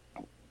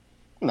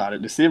 No,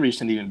 the series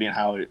shouldn't even been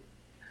how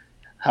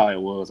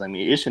it was. I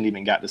mean, it shouldn't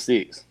even got to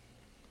 6.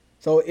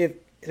 So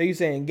you're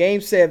saying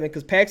Game 7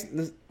 because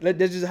Paxson?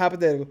 That's just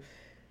hypothetical.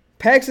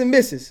 Paxson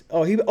misses.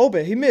 Oh, he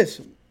open. He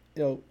missed.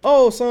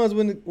 Suns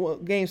win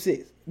Game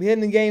 6. We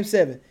heading to Game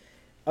 7.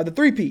 The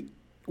three-peat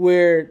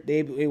where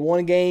they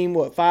won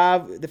Game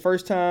 5 the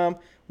first time,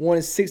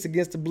 won 6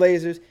 against the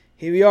Blazers.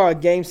 Here we are,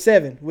 Game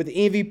 7 with the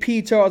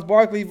MVP Charles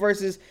Barkley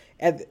versus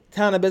at the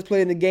time the best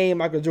player in the game,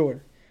 Michael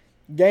Jordan.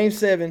 Game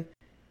 7.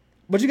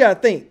 But you got to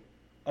think,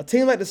 a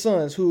team like the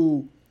Suns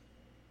who,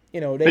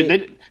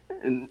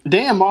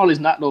 Dan Marley's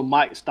not no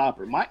Mike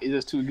stopper. Mike is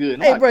just too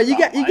good. Hey, bro, you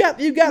got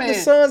the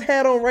Suns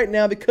hat on right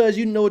now because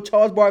you know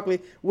Charles Barkley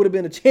would have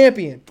been a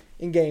champion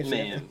in Game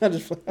 7.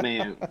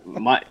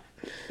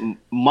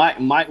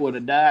 Mike would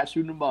have died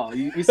shooting the ball.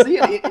 You see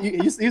it.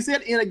 You see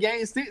it in a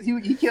game 6.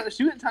 He kept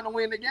shooting, trying to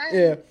win the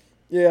game.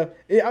 Yeah.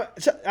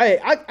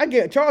 I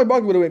get Charles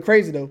Barkley would have went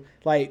crazy though.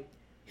 Like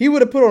he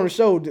would have put on a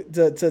show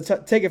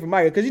to take it from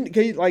Michael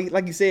because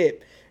like he said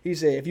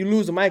if you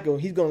lose to Michael,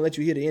 he's gonna let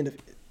you hit the end of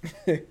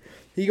it.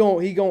 he gonna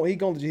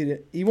let you hit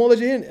it. He won't let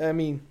you hit it. I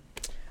mean,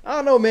 I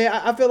don't know, man.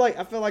 I feel like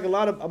a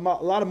lot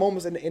of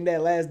moments in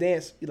that last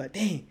dance. You're like,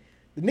 dang,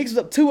 the Knicks was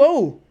up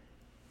 2-0.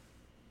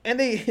 And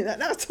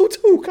that's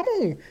 2-2. Come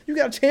on, you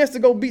got a chance to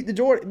go beat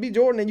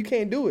Jordan, and you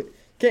can't do it.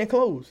 Can't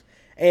close.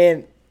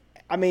 And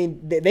I mean,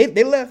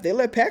 they left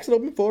Paxson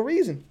open for a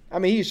reason. I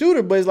mean, he's a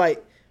shooter, but it's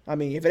like, I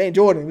mean, if it ain't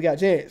Jordan, we got a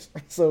chance.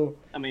 So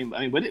but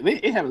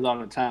it happens all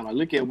the time. Like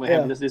look at what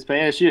happened this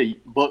past year.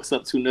 Bucks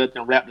up 2-0,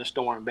 Raptors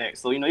storm back.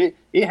 So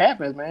it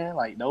happens, man.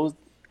 Like those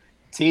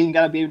teams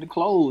got to be able to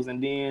close.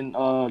 And then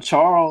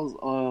Charles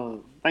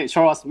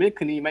Smith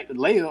couldn't even make the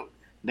layup.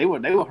 They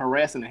were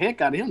harassing the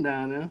heck out of him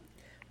down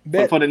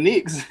there. For the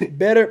Knicks.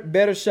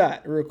 better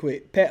shot, real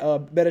quick.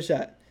 Better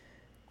shot.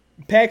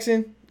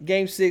 Paxson,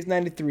 Game 6,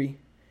 93.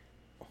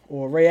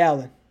 Or Ray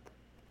Allen.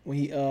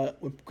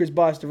 When Chris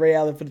Bosh to Ray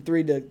Allen for the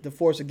 3 to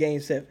force a Game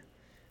 7.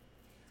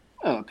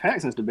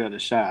 Paxson's the better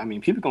shot. I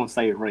mean, people going to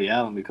say Ray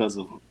Allen because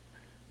of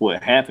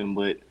what happened,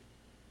 but,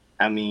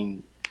 I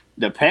mean,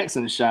 the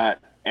Paxson shot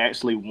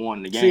actually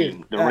won the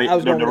game. I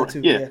was going with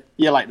that too.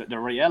 Yeah, like the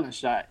Ray Allen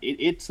shot,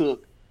 it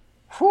took,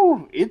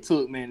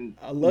 man.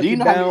 A lucky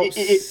bounce.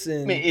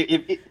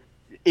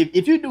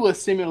 If you do a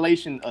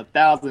simulation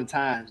 1,000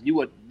 times,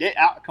 that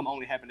outcome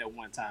only happened at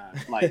one time.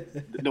 Like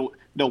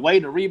the way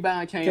the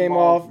rebound came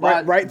off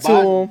right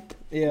to him.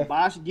 Yeah,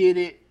 Bosh get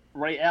it.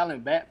 Ray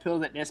Allen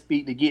backpedals at that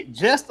speed to get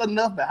just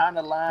enough behind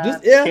the line. To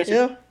catch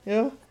it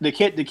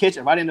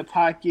right in the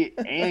pocket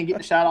and get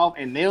the shot off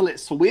and nail it.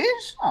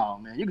 Swish. Oh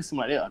man, you can see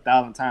that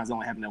 1,000 times. It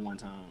only happened at one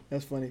time.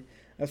 That's funny.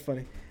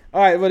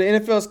 All right, well the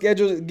NFL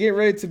schedule is getting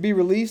ready to be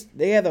released.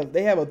 They have a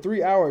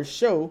 3-hour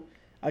show.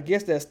 I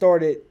guess that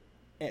started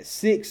at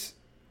 6,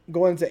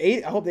 going to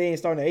 8. I hope they ain't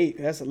starting at 8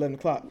 because that's 11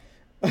 o'clock.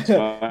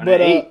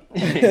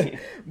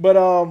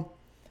 But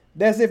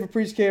that's it for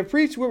Preach Care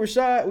Preach with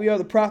Rashad. We are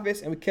the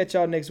Prophets, and we catch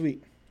y'all next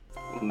week.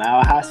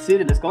 Mile High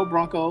City, let's go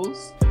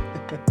Broncos.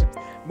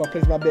 I'm gonna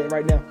place my bet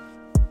right now.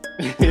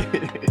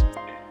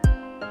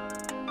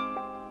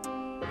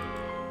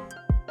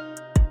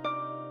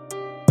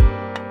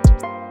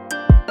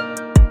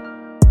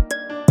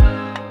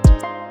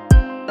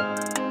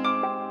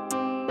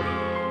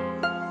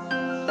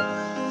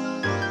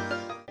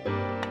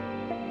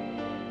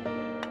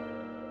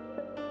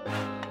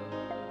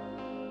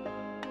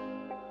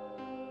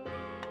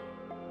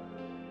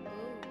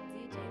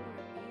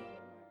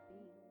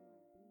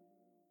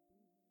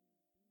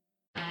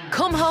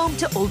 Come home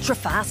to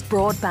ultra-fast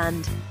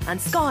broadband and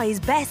Sky's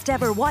best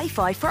ever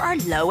Wi-Fi for our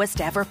lowest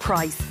ever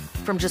price,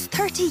 from just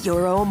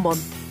 €30 a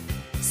month.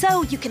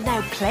 So you can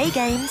now play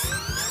games,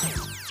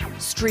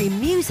 stream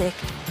music,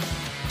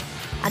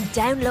 and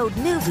download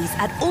movies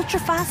at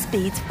ultra-fast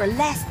speeds for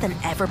less than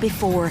ever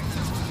before.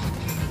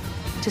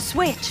 To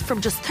switch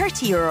from just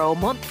 €30 a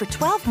month for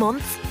 12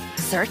 months,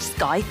 search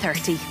Sky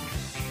 30.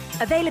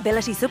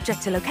 Availability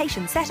subject to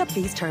location. Set up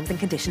these terms and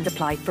conditions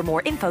apply. For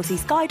more info, see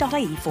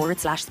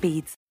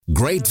sky.ie/speeds.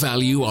 Great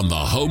value on the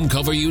home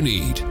cover you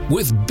need,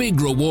 with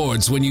big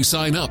rewards when you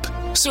sign up.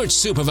 Search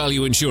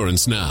SuperValue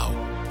Insurance now.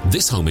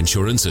 This home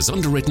insurance is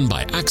underwritten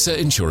by AXA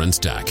Insurance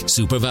DAC.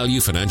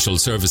 SuperValue Financial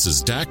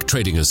Services DAC,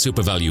 trading as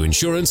SuperValue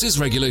Insurance, is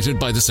regulated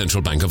by the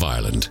Central Bank of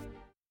Ireland.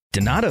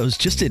 Donato's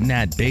just didn't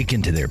add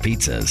bacon to their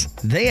pizzas.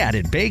 They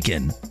added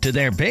bacon to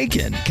their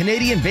bacon.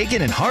 Canadian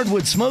bacon and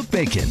hardwood smoked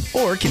bacon.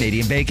 Or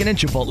Canadian bacon and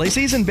Chipotle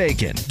seasoned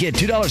bacon. Get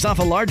 $2 off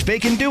a large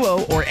bacon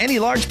duo or any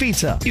large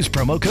pizza. Use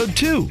promo code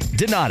 2.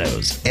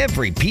 Donato's.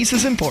 Every piece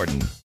is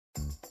important.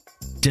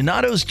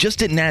 Donato's just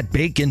didn't add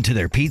bacon to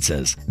their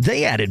pizzas.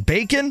 They added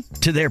bacon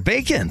to their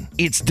bacon.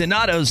 It's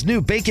Donato's new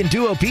Bacon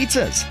Duo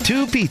pizzas.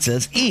 2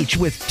 pizzas, each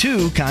with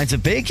 2 kinds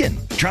of bacon.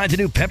 Try the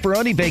new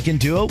Pepperoni Bacon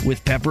Duo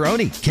with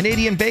pepperoni,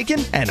 Canadian bacon,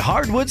 and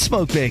hardwood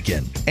smoked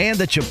bacon. And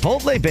the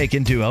Chipotle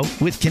Bacon Duo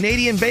with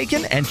Canadian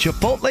bacon and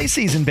Chipotle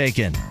seasoned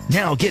bacon.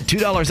 Now get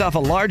 $2 off a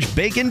large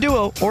Bacon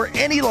Duo or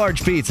any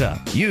large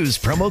pizza. Use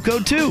promo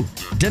code 2.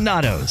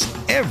 Donato's.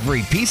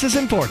 Every piece is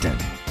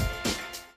important.